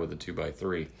get by with a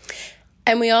 2x3.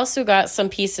 And we also got some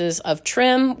pieces of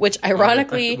trim, which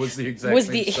ironically was the exact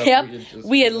same stuff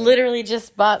we had literally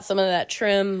just bought some of that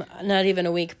trim not even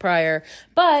a week prior,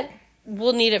 but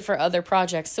we'll need it for other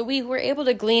projects. So we were able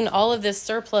to glean all of this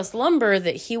surplus lumber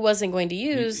that he wasn't going to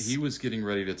use. He was getting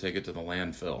ready to take it to the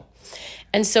landfill.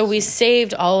 And so we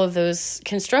saved all of those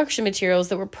construction materials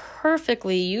that were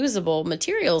perfectly usable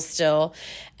materials still,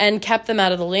 and kept them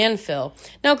out of the landfill.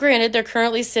 Now, granted, they're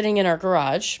currently sitting in our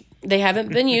garage, They haven't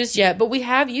been used yet, but we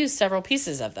have used several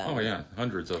pieces of them. Oh yeah,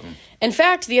 hundreds of them. In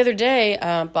fact, the other day,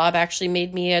 Bob actually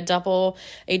made me a double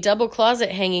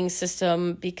closet hanging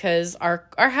system because our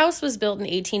house was built in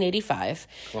 1885.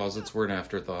 Closets were an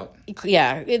afterthought.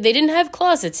 Yeah, they didn't have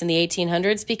closets in the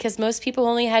 1800s because most people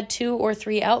only had 2 or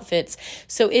 3 outfits.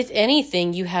 So if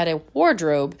anything, you had a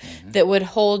wardrobe that would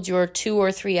hold your 2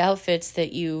 or 3 outfits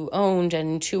that you owned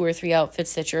and 2 or 3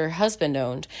 outfits that your husband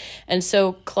owned. And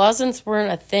so closets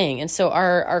weren't a thing. And so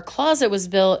our closet was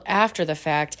built after the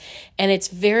fact, and it's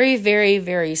very, very,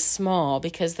 very small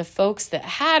because the folks that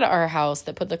had our house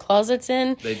that put the closets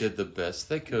in, they did the best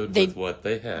they could with what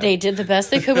they had. They did the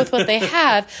best they could with what they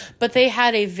have, but they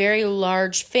had a very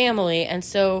large family. And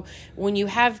so when you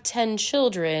have 10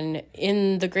 children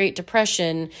in the Great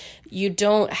Depression, you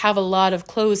don't have a lot of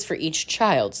clothes for each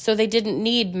child. So they didn't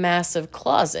need massive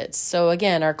closets. So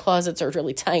again, our closets are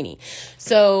really tiny.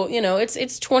 So,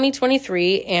 it's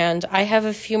 2023 and I have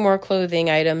a few more clothing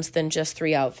items than just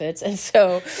 3 outfits. And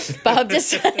so Bob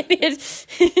decided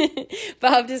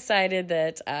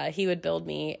that he would build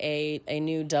me a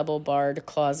new double barred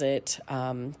closet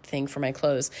thing for my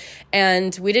clothes.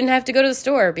 And we didn't have to go to the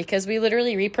store because we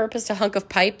literally repurposed a hunk of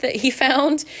pipe that he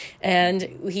found, and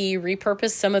he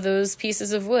repurposed some of those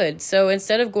pieces of wood. So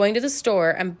instead of going to the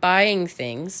store and buying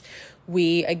things,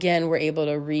 we again were able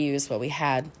to reuse what we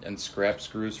had. And scrap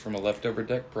screws from a leftover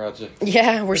deck project.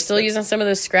 Yeah, we're still using some of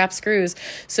those scrap screws.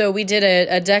 So we did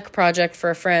a deck project for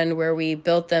a friend where we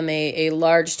built them a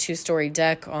large 2-story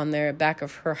deck on their back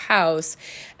of her house.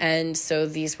 And so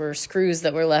these were screws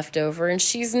that were left over. And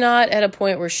she's not at a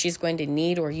point where she's going to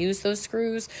need or use those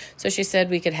screws. So she said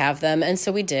we could have them. And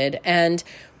so we did. And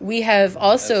we have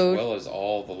also... As well as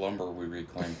all the lumber we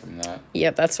reclaimed from that.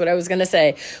 Yep, that's what I was going to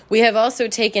say. We have also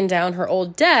taken down her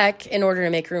old deck in order to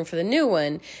make room for the new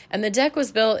one. And the deck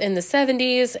was built in the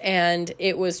 70s, and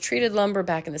it was treated lumber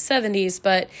back in the 70s,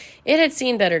 but it had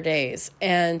seen better days.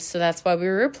 And so that's why we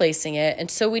were replacing it. And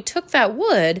so we took that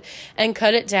wood and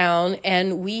cut it down,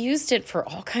 and we used it for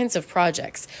all kinds of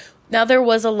projects. Now, there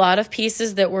was a lot of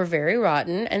pieces that were very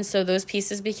rotten, and so those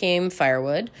pieces became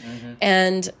firewood. Mm-hmm.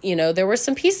 And, there were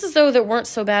some pieces, though, that weren't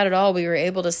so bad at all. We were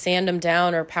able to sand them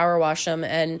down or power wash them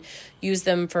and use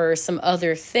them for some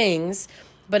other things.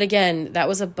 But again, that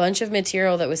was a bunch of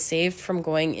material that was saved from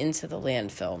going into the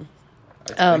landfill.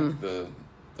 I think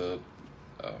the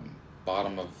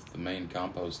bottom of the main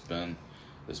compost bin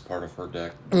is part of her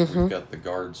deck. Mm-hmm. We've got the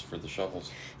guards for the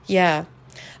shovels. Yeah.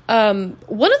 One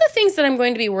of the things that I'm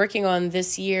going to be working on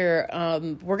this year,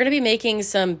 we're going to be making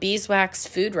some beeswax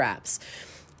food wraps.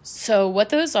 So what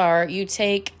those are, you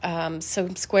take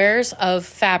some squares of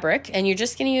fabric, and you're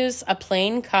just going to use a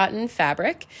plain cotton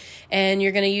fabric, and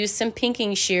you're going to use some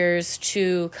pinking shears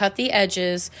to cut the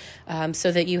edges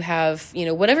so that you have,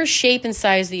 whatever shape and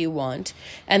size that you want.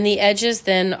 And the edges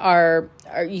then are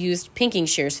used pinking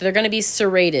shears. So they're going to be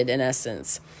serrated in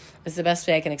essence. Is the best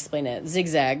way I can explain it.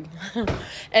 Zigzag.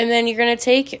 And then you're going to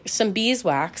take some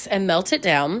beeswax and melt it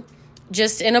down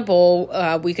just in a bowl.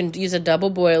 We can use a double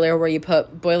boiler where you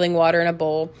put boiling water in a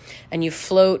bowl and you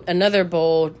float another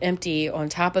bowl empty on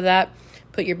top of that.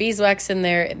 Put your beeswax in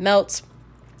there. It melts.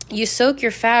 You soak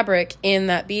your fabric in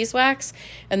that beeswax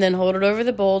and then hold it over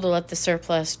the bowl to let the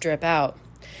surplus drip out.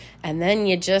 And then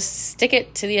you just stick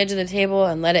it to the edge of the table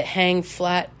and let it hang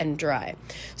flat and dry.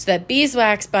 So that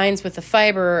beeswax binds with the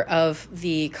fiber of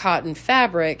the cotton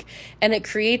fabric, and it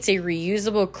creates a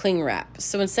reusable cling wrap.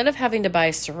 So instead of having to buy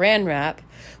saran wrap,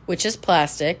 which is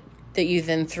plastic that you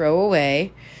then throw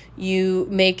away, you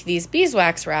make these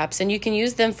beeswax wraps, and you can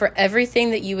use them for everything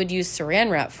that you would use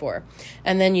saran wrap for.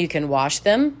 And then you can wash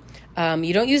them.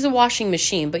 You don't use a washing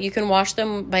machine, but you can wash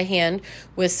them by hand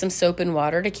with some soap and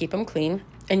water to keep them clean.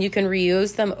 And you can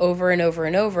reuse them over and over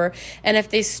and over. And if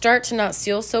they start to not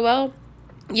seal so well,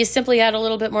 you simply add a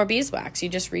little bit more beeswax. You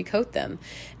just recoat them.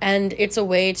 And it's a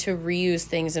way to reuse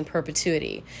things in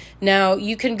perpetuity. Now,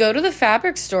 you can go to the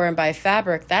fabric store and buy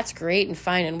fabric. That's great and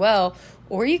fine and well.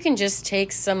 Or you can just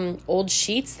take some old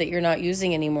sheets that you're not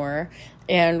using anymore.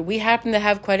 And we happen to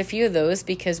have quite a few of those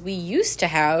because we used to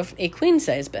have a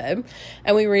queen-size bed.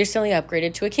 And we recently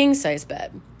upgraded to a king-size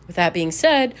bed. With that being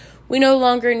said, we no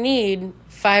longer need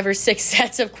 5 or 6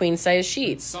 sets of queen-size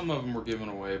sheets. Some of them were given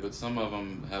away, but some of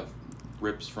them have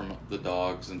rips from the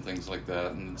dogs and things like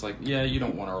that. And it's like, yeah, you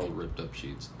don't want our old ripped up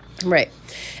sheets. Right.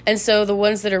 And so the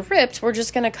ones that are ripped, we're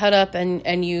just going to cut up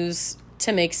and use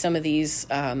to make some of these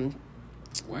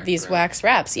wax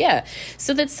wraps. Yeah.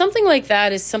 So that something like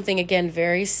that is something, again,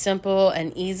 very simple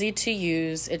and easy to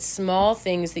use. It's small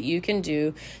things that you can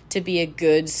do to be a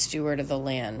good steward of the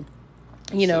land.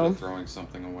 Instead of throwing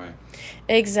something away.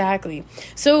 Exactly.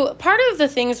 So part of the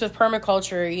things with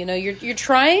permaculture, you're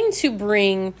trying to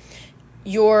bring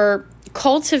your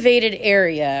cultivated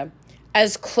area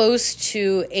as close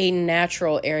to a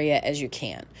natural area as you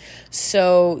can.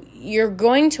 So you're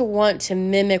going to want to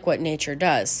mimic what nature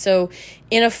does. So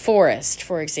in a forest,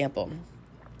 for example,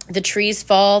 the trees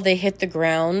fall, they hit the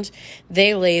ground,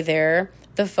 they lay there.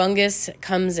 The fungus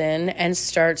comes in and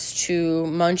starts to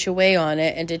munch away on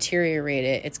it and deteriorate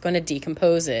it. It's going to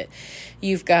decompose it.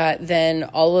 You've got then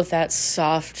all of that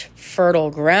soft,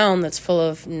 fertile ground that's full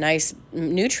of nice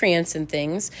nutrients and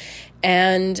things.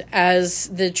 And as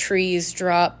the trees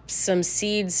drop some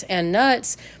seeds and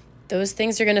nuts, those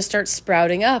things are going to start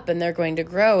sprouting up and they're going to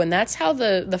grow. And that's how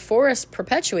the forest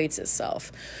perpetuates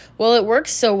itself. Well, it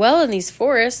works so well in these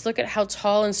forests. Look at how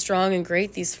tall and strong and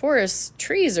great these forest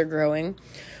trees are growing.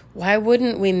 Why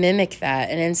wouldn't we mimic that?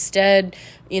 And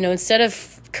instead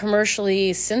of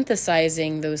commercially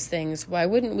synthesizing those things, why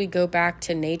wouldn't we go back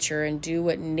to nature and do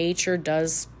what nature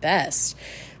does best?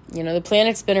 The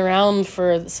planet's been around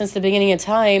since the beginning of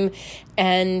time,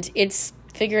 and it's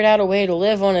figured out a way to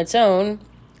live on its own.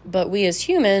 But we as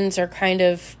humans are kind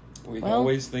of... We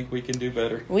always think we can do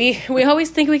better. We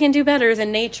always think we can do better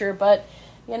than nature, but,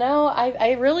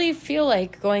 I really feel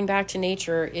like going back to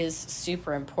nature is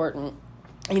super important.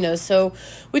 So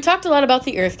we talked a lot about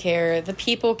the earth care, the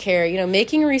people care,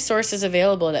 making resources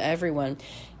available to everyone.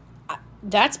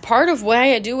 That's part of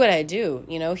why I do what I do.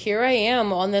 Here I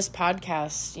am on this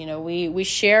podcast. We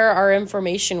share our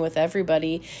information with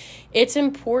everybody. It's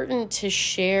important to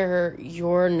share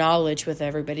your knowledge with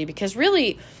everybody because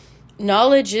really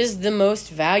knowledge is the most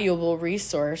valuable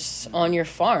resource on your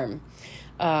farm.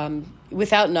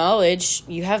 Without knowledge,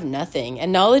 you have nothing.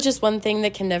 And knowledge is one thing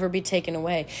that can never be taken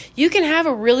away. You can have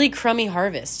a really crummy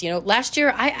harvest. Last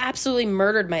year, I absolutely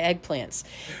murdered my eggplants.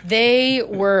 They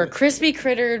were crispy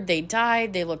crittered. They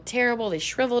died. They looked terrible. They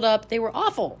shriveled up. They were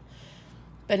awful.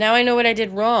 But now I know what I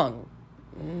did wrong.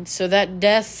 So that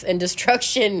death and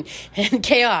destruction and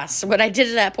chaos, what I did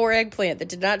to that poor eggplant that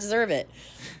did not deserve it,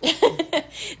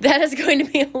 that is going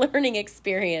to be a learning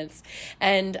experience.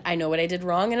 And I know what I did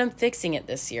wrong, and I'm fixing it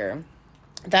this year.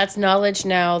 That's knowledge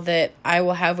now that I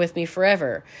will have with me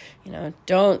forever.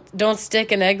 Don't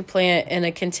stick an eggplant in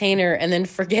a container and then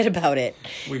forget about it.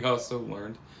 We also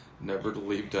learned never to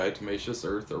leave diatomaceous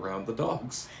earth around the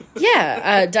dogs.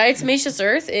 Yeah, diatomaceous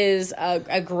earth is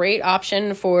a great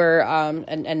option for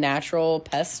a natural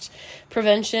pest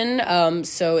prevention.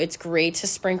 So it's great to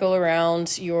sprinkle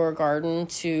around your garden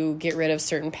to get rid of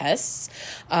certain pests.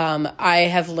 I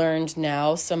have learned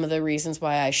now some of the reasons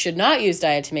why I should not use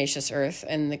diatomaceous earth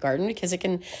in the garden because it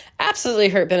can absolutely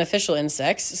hurt beneficial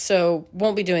insects. So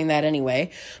won't be doing that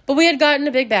anyway. But we had gotten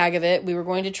a big bag of it. We were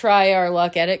going to try our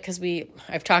luck at it because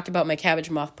I've talked about my cabbage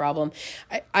moth problem.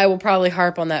 I will probably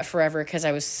harp on that forever because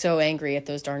I was so angry at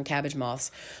those darn cabbage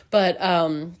moths. But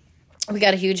we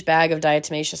got a huge bag of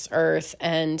diatomaceous earth,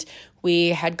 and we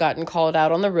had gotten called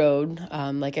out on the road.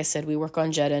 Like I said, we work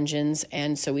on jet engines,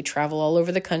 and so we travel all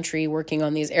over the country working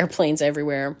on these airplanes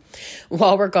everywhere.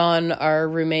 While we're gone, our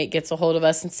roommate gets a hold of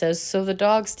us and says, "So the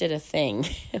dogs did a thing."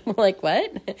 I'm like,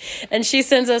 "What?" And she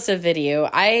sends us a video.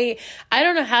 I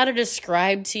don't know how to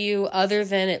describe to you other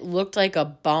than it looked like a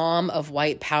bomb of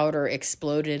white powder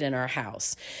exploded in our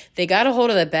house. They got a hold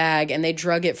of the bag, and they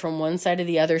drug it from one side to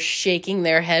the other, shaking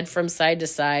their head from side to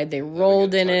side. They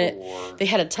rolled in it. They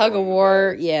had a tug-of-war.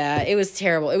 Yeah, it was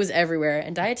terrible. It was everywhere.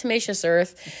 And diatomaceous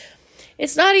earth,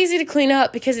 it's not easy to clean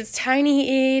up because it's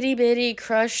tiny, itty bitty,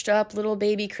 crushed up little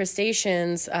baby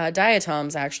crustaceans,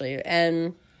 diatoms actually.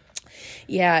 And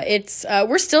yeah, it's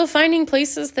we're still finding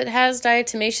places that has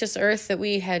diatomaceous earth that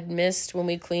we had missed when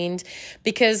we cleaned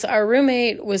because our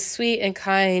roommate was sweet and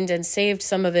kind and saved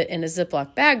some of it in a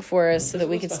Ziploc bag for us so that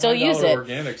we could still use it.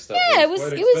 Organic stuff. Yeah, it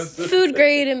was food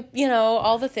grade and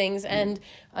all the things. And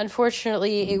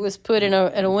unfortunately, it was put in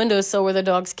a windowsill where the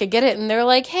dogs could get it, and they're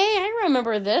like, "Hey, I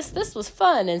remember this. This was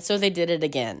fun," and so they did it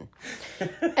again.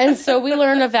 And so we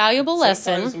learned a valuable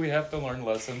lesson. Sometimes we have to learn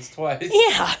lessons twice.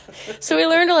 Yeah, so we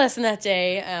learned a lesson that day.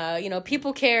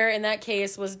 People care in that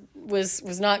case was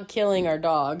not killing our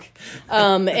dog,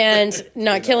 and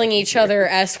not killing each other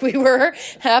as we were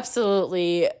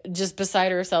absolutely just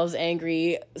beside ourselves,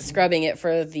 angry, scrubbing it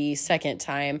for the second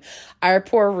time. Our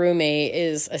poor roommate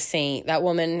is a saint. That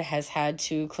woman has had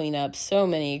to clean up so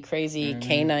many crazy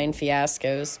canine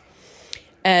fiascos.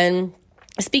 And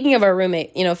speaking of our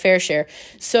roommate, fair share.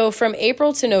 So from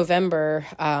April to November,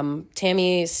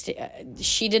 Tammy,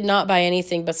 she did not buy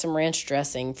anything but some ranch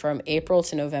dressing from April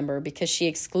to November because she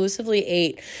exclusively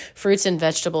ate fruits and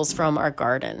vegetables from our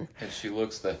garden. And she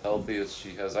looks the healthiest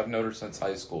she has. I've known her since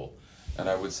high school. And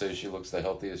I would say she looks the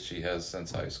healthiest she has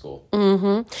since high school.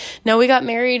 Mm-hmm. Now, we got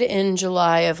married in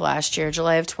July of last year,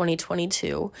 July of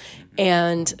 2022.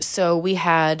 And so we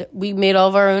made all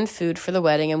of our own food for the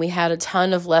wedding, and we had a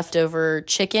ton of leftover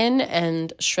chicken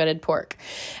and shredded pork.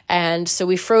 And so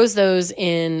we froze those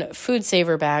in food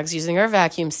saver bags using our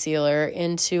vacuum sealer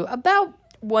into about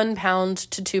 1 pound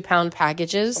to 2 pound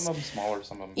packages. Some of them smaller,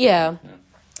 some of them. Yeah.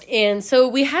 And so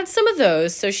we had some of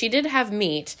those. So she did have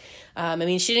meat.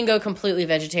 She didn't go completely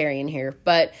vegetarian here,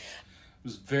 but it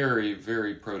was very,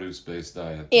 very produce-based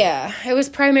diet. Yeah, it was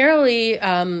primarily,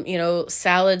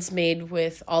 salads made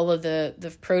with all of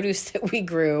the produce that we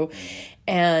grew.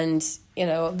 And,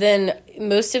 then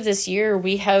most of this year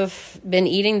we have been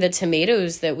eating the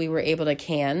tomatoes that we were able to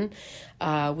can.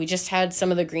 We just had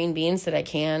some of the green beans that I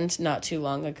canned not too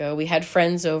long ago. We had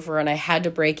friends over and I had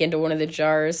to break into one of the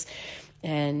jars.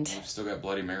 And we've still got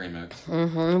Bloody Mary mix.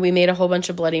 We made a whole bunch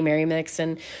of Bloody Mary mix,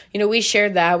 and we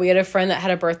shared that. We had a friend that had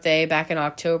a birthday back in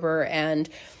October, and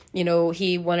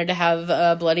he wanted to have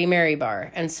a Bloody Mary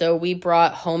bar, and so we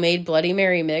brought homemade Bloody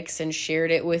Mary mix and shared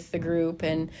it with the group.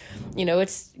 And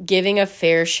it's giving a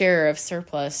fair share of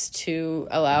surplus to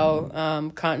allow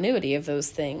continuity of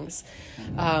those things.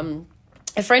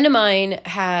 A friend of mine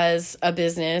has a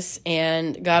business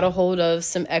and got a hold of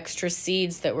some extra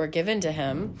seeds that were given to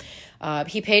him.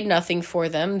 He paid nothing for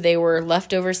them. They were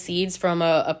leftover seeds from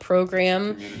a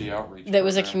program Community outreach that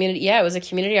was program. It was a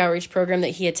community outreach program that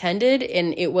he attended,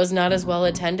 and it was not as well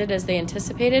attended as they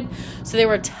anticipated. So there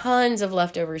were tons of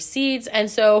leftover seeds.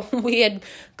 And so we had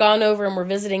gone over and were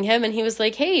visiting him, and he was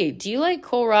like, "Hey, do you like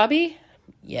kohlrabi?"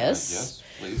 Yes,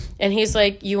 please. And he's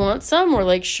like, "You want some?" We're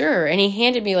like, "Sure." And he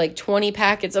handed me like 20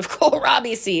 packets of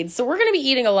kohlrabi seeds. So we're going to be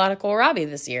eating a lot of kohlrabi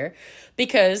this year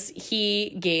because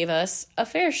he gave us a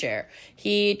fair share.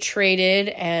 He traded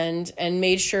and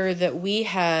made sure that we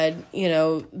had,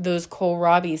 those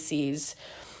kohlrabi seeds.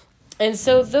 And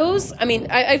so those,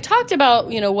 I've talked about,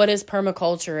 what is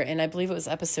permaculture, and I believe it was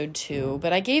episode 2,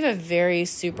 but I gave a very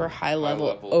super high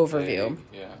level overview.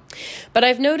 Yeah. But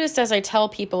I've noticed as I tell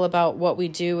people about what we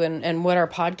do and what our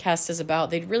podcast is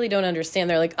about, they really don't understand.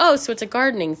 They're like, "Oh, so it's a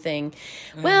gardening thing."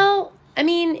 Well,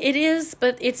 it is,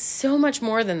 but it's so much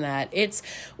more than that.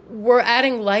 We're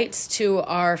adding lights to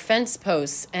our fence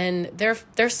posts, and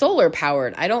they're solar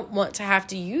powered. I don't want to have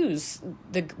to use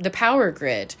the power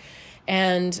grid.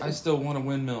 And I still want a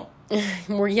windmill.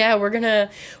 we're gonna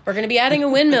be adding a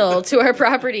windmill to our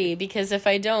property, because if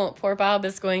I don't, poor Bob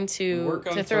is going to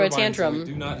throw a tantrum. We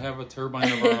do not have a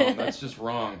turbine of our own. That's just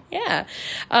wrong. Yeah.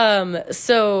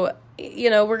 So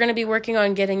we're going to be working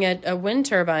on getting a wind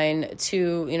turbine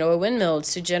to, a windmill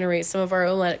to generate some of our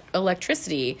own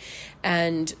electricity.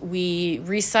 And we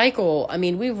recycle.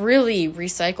 We really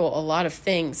recycle a lot of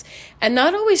things, and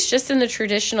not always just in the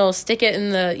traditional stick it in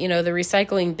the, the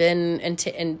recycling bin and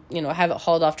have it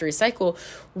hauled off to recycle.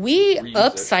 We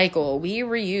upcycle, we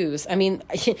reuse.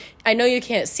 I know you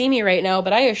can't see me right now,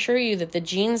 but I assure you that the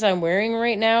jeans I'm wearing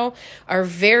right now are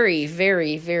very,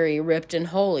 very, very ripped and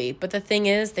holy. But the thing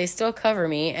is, they still cover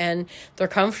me and they're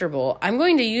comfortable. I'm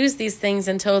going to use these things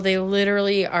until they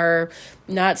literally are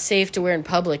not safe to wear in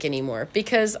public anymore,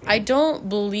 because I don't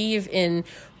believe in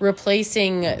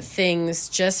replacing things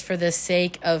just for the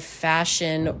sake of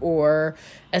fashion or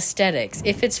aesthetics.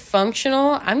 If it's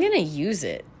functional, I'm going to use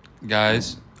it.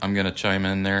 Guys, I'm going to chime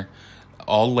in there.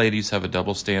 All ladies have a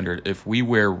double standard. If we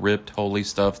wear ripped, holy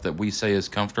stuff that we say is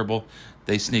comfortable,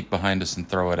 they sneak behind us and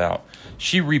throw it out.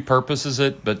 She repurposes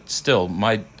it, but still,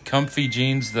 my comfy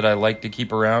jeans that I like to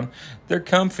keep around, they're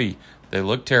comfy. They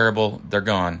look terrible. They're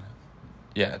gone.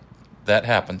 Yeah, that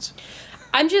happens.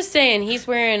 I'm just saying, he's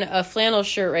wearing a flannel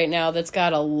shirt right now that's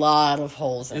got a lot of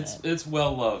holes in it. It's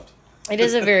well loved. It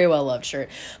is a very well-loved shirt,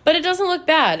 but it doesn't look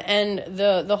bad. And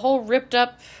the whole ripped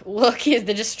up look,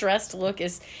 the distressed look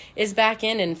is back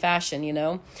in fashion,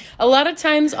 A lot of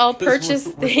times I'll purchase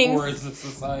things. We're as a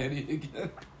society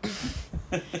again.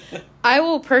 I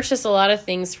will purchase a lot of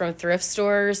things from thrift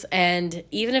stores, and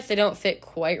even if they don't fit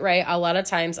quite right, a lot of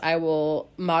times I will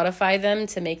modify them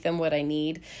to make them what I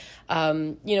need.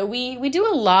 We do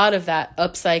a lot of that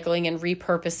upcycling and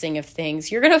repurposing of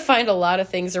things. You're going to find a lot of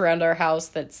things around our house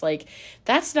that's like,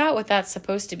 that's not what that's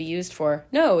supposed to be used for.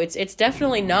 No, it's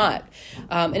definitely not.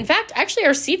 In fact, actually,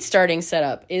 our seed starting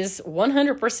setup is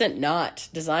 100% not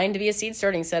designed to be a seed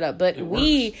starting setup, but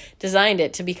we designed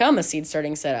it to become a seed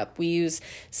starting setup. We use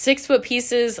 6-foot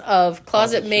pieces of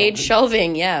closet-made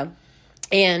shelving, yeah.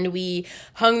 And we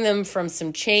hung them from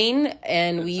some chain,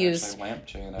 and we used lamp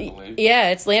chain, I believe.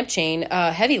 Yeah, it's lamp chain,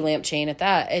 heavy lamp chain at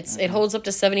that. It holds up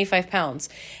to 75 pounds.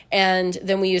 And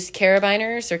then we used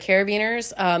carabiners,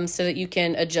 so that you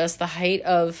can adjust the height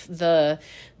of the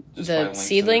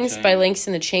seedlings by links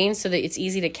in the chain, so that it's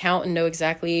easy to count and know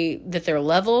exactly that they're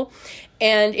level.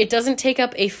 And it doesn't take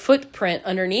up a footprint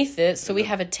underneath it, so we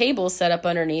have a table set up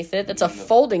underneath it. That's a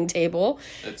folding table.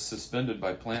 It's suspended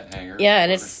by plant hangers. Yeah,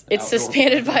 and it's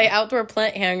suspended by outdoor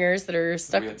plant hangers that are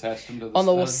stuck on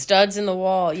the studs in the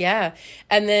wall. Yeah,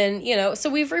 and then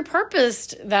so we've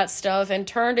repurposed that stuff and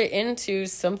turned it into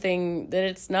something that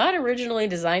it's not originally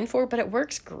designed for, but it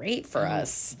works great for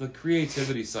us. The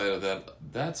creativity side of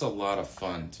that's a lot of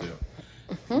fun too.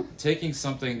 Taking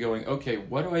something, going, okay,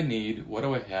 what do I need? What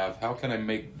do I have? How can I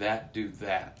make that do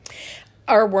that?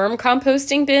 Our worm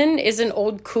composting bin is an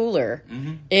old cooler.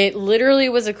 It literally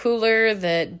was a cooler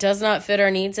that does not fit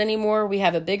our needs anymore. We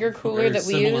have a bigger cooler that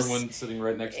we use. Similar one sitting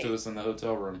right next to us in the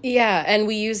hotel room. Yeah, and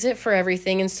we use it for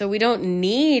everything, and so we don't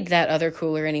need that other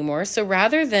cooler anymore. So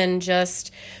rather than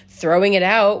just throwing it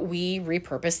out, we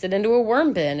repurposed it into a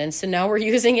worm bin, and so now we're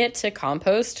using it to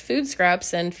compost food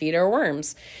scraps and feed our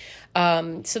worms.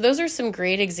 So those are some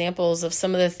great examples of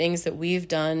some of the things that we've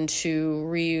done to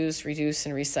reuse, reduce,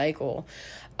 and recycle.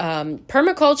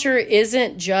 Permaculture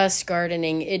isn't just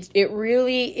gardening. It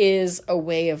really is a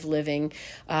way of living.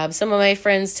 Some of my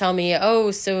friends tell me,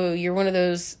 oh, so you're one of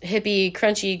those hippie,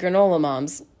 crunchy granola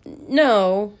moms.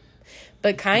 No,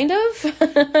 but kind of.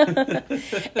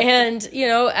 And,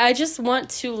 I just want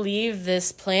to leave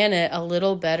this planet a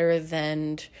little better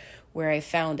than where I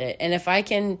found it. And if I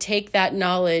can take that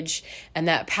knowledge and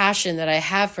that passion that I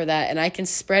have for that, and I can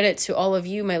spread it to all of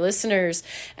you, my listeners,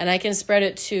 and I can spread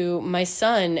it to my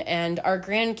son and our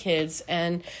grandkids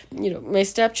and, my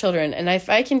stepchildren, and if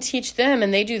I can teach them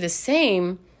and they do the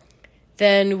same,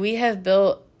 then we have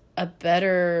built a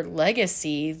better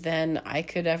legacy than I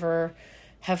could ever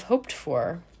have hoped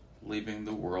for. Leaving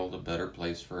the world a better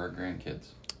place for our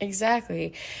grandkids.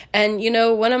 Exactly. And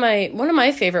one of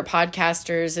my favorite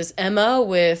podcasters is Emma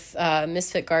with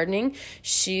Misfit Gardening.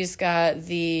 She's got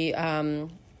the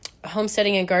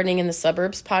Homesteading and Gardening in the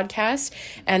Suburbs podcast,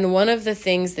 and one of the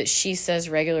things that she says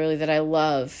regularly that I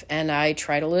love and I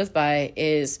try to live by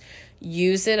is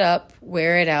use it up,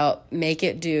 wear it out, make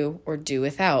it do, or do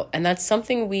without. And that's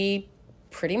something we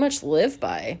pretty much live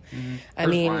by.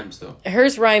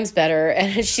 Hers rhymes better,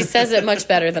 and she says it much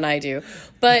better than I do,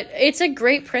 but it's a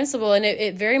great principle, and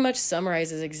it very much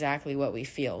summarizes exactly what we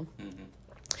feel.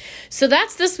 So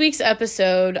that's this week's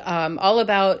episode, all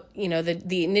about, the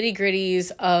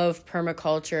nitty-gritties of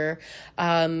permaculture.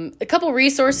 A couple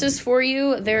resources for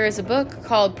you. There is a book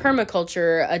called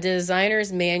Permaculture, A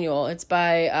Designer's Manual. It's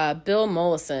by Bill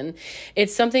Mollison.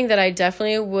 It's something that I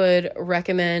definitely would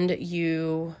recommend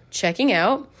you checking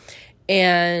out.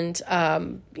 And,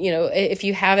 if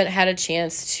you haven't had a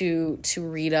chance to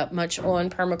read up much on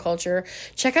permaculture,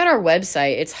 check out our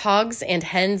website. It's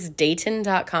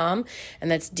hogsandhensdayton.com,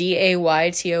 and that's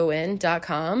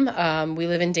DAYTON.com. We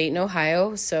live in Dayton,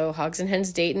 Ohio, so Hogs and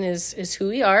Hens Dayton is who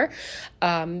we are.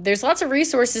 There's lots of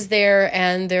resources there,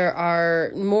 and there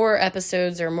are more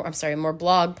episodes more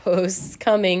blog posts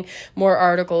coming, more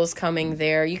articles coming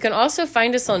there. You can also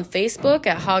find us on Facebook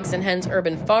at Hogs and Hens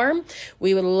Urban Farm.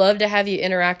 We would love to have you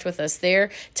interact with us there.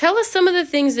 Tell us some of the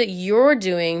things that you're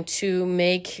doing to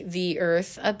make the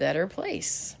earth a better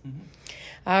place.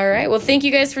 All right. Well, thank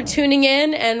you guys for tuning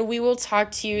in, and we will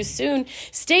talk to you soon.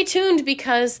 Stay tuned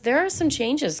because there are some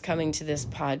changes coming to this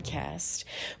podcast.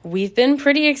 We've been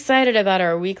pretty excited about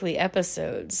our weekly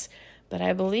episodes, but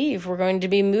I believe we're going to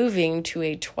be moving to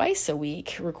a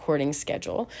twice-a-week recording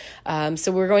schedule.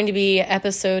 So we're going to be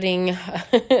episoding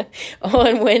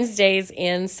on Wednesdays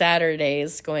and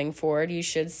Saturdays going forward. You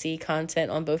should see content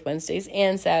on both Wednesdays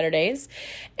and Saturdays.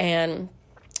 And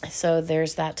so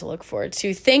there's that to look forward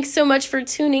to. Thanks so much for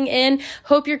tuning in.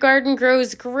 Hope your garden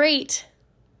grows great.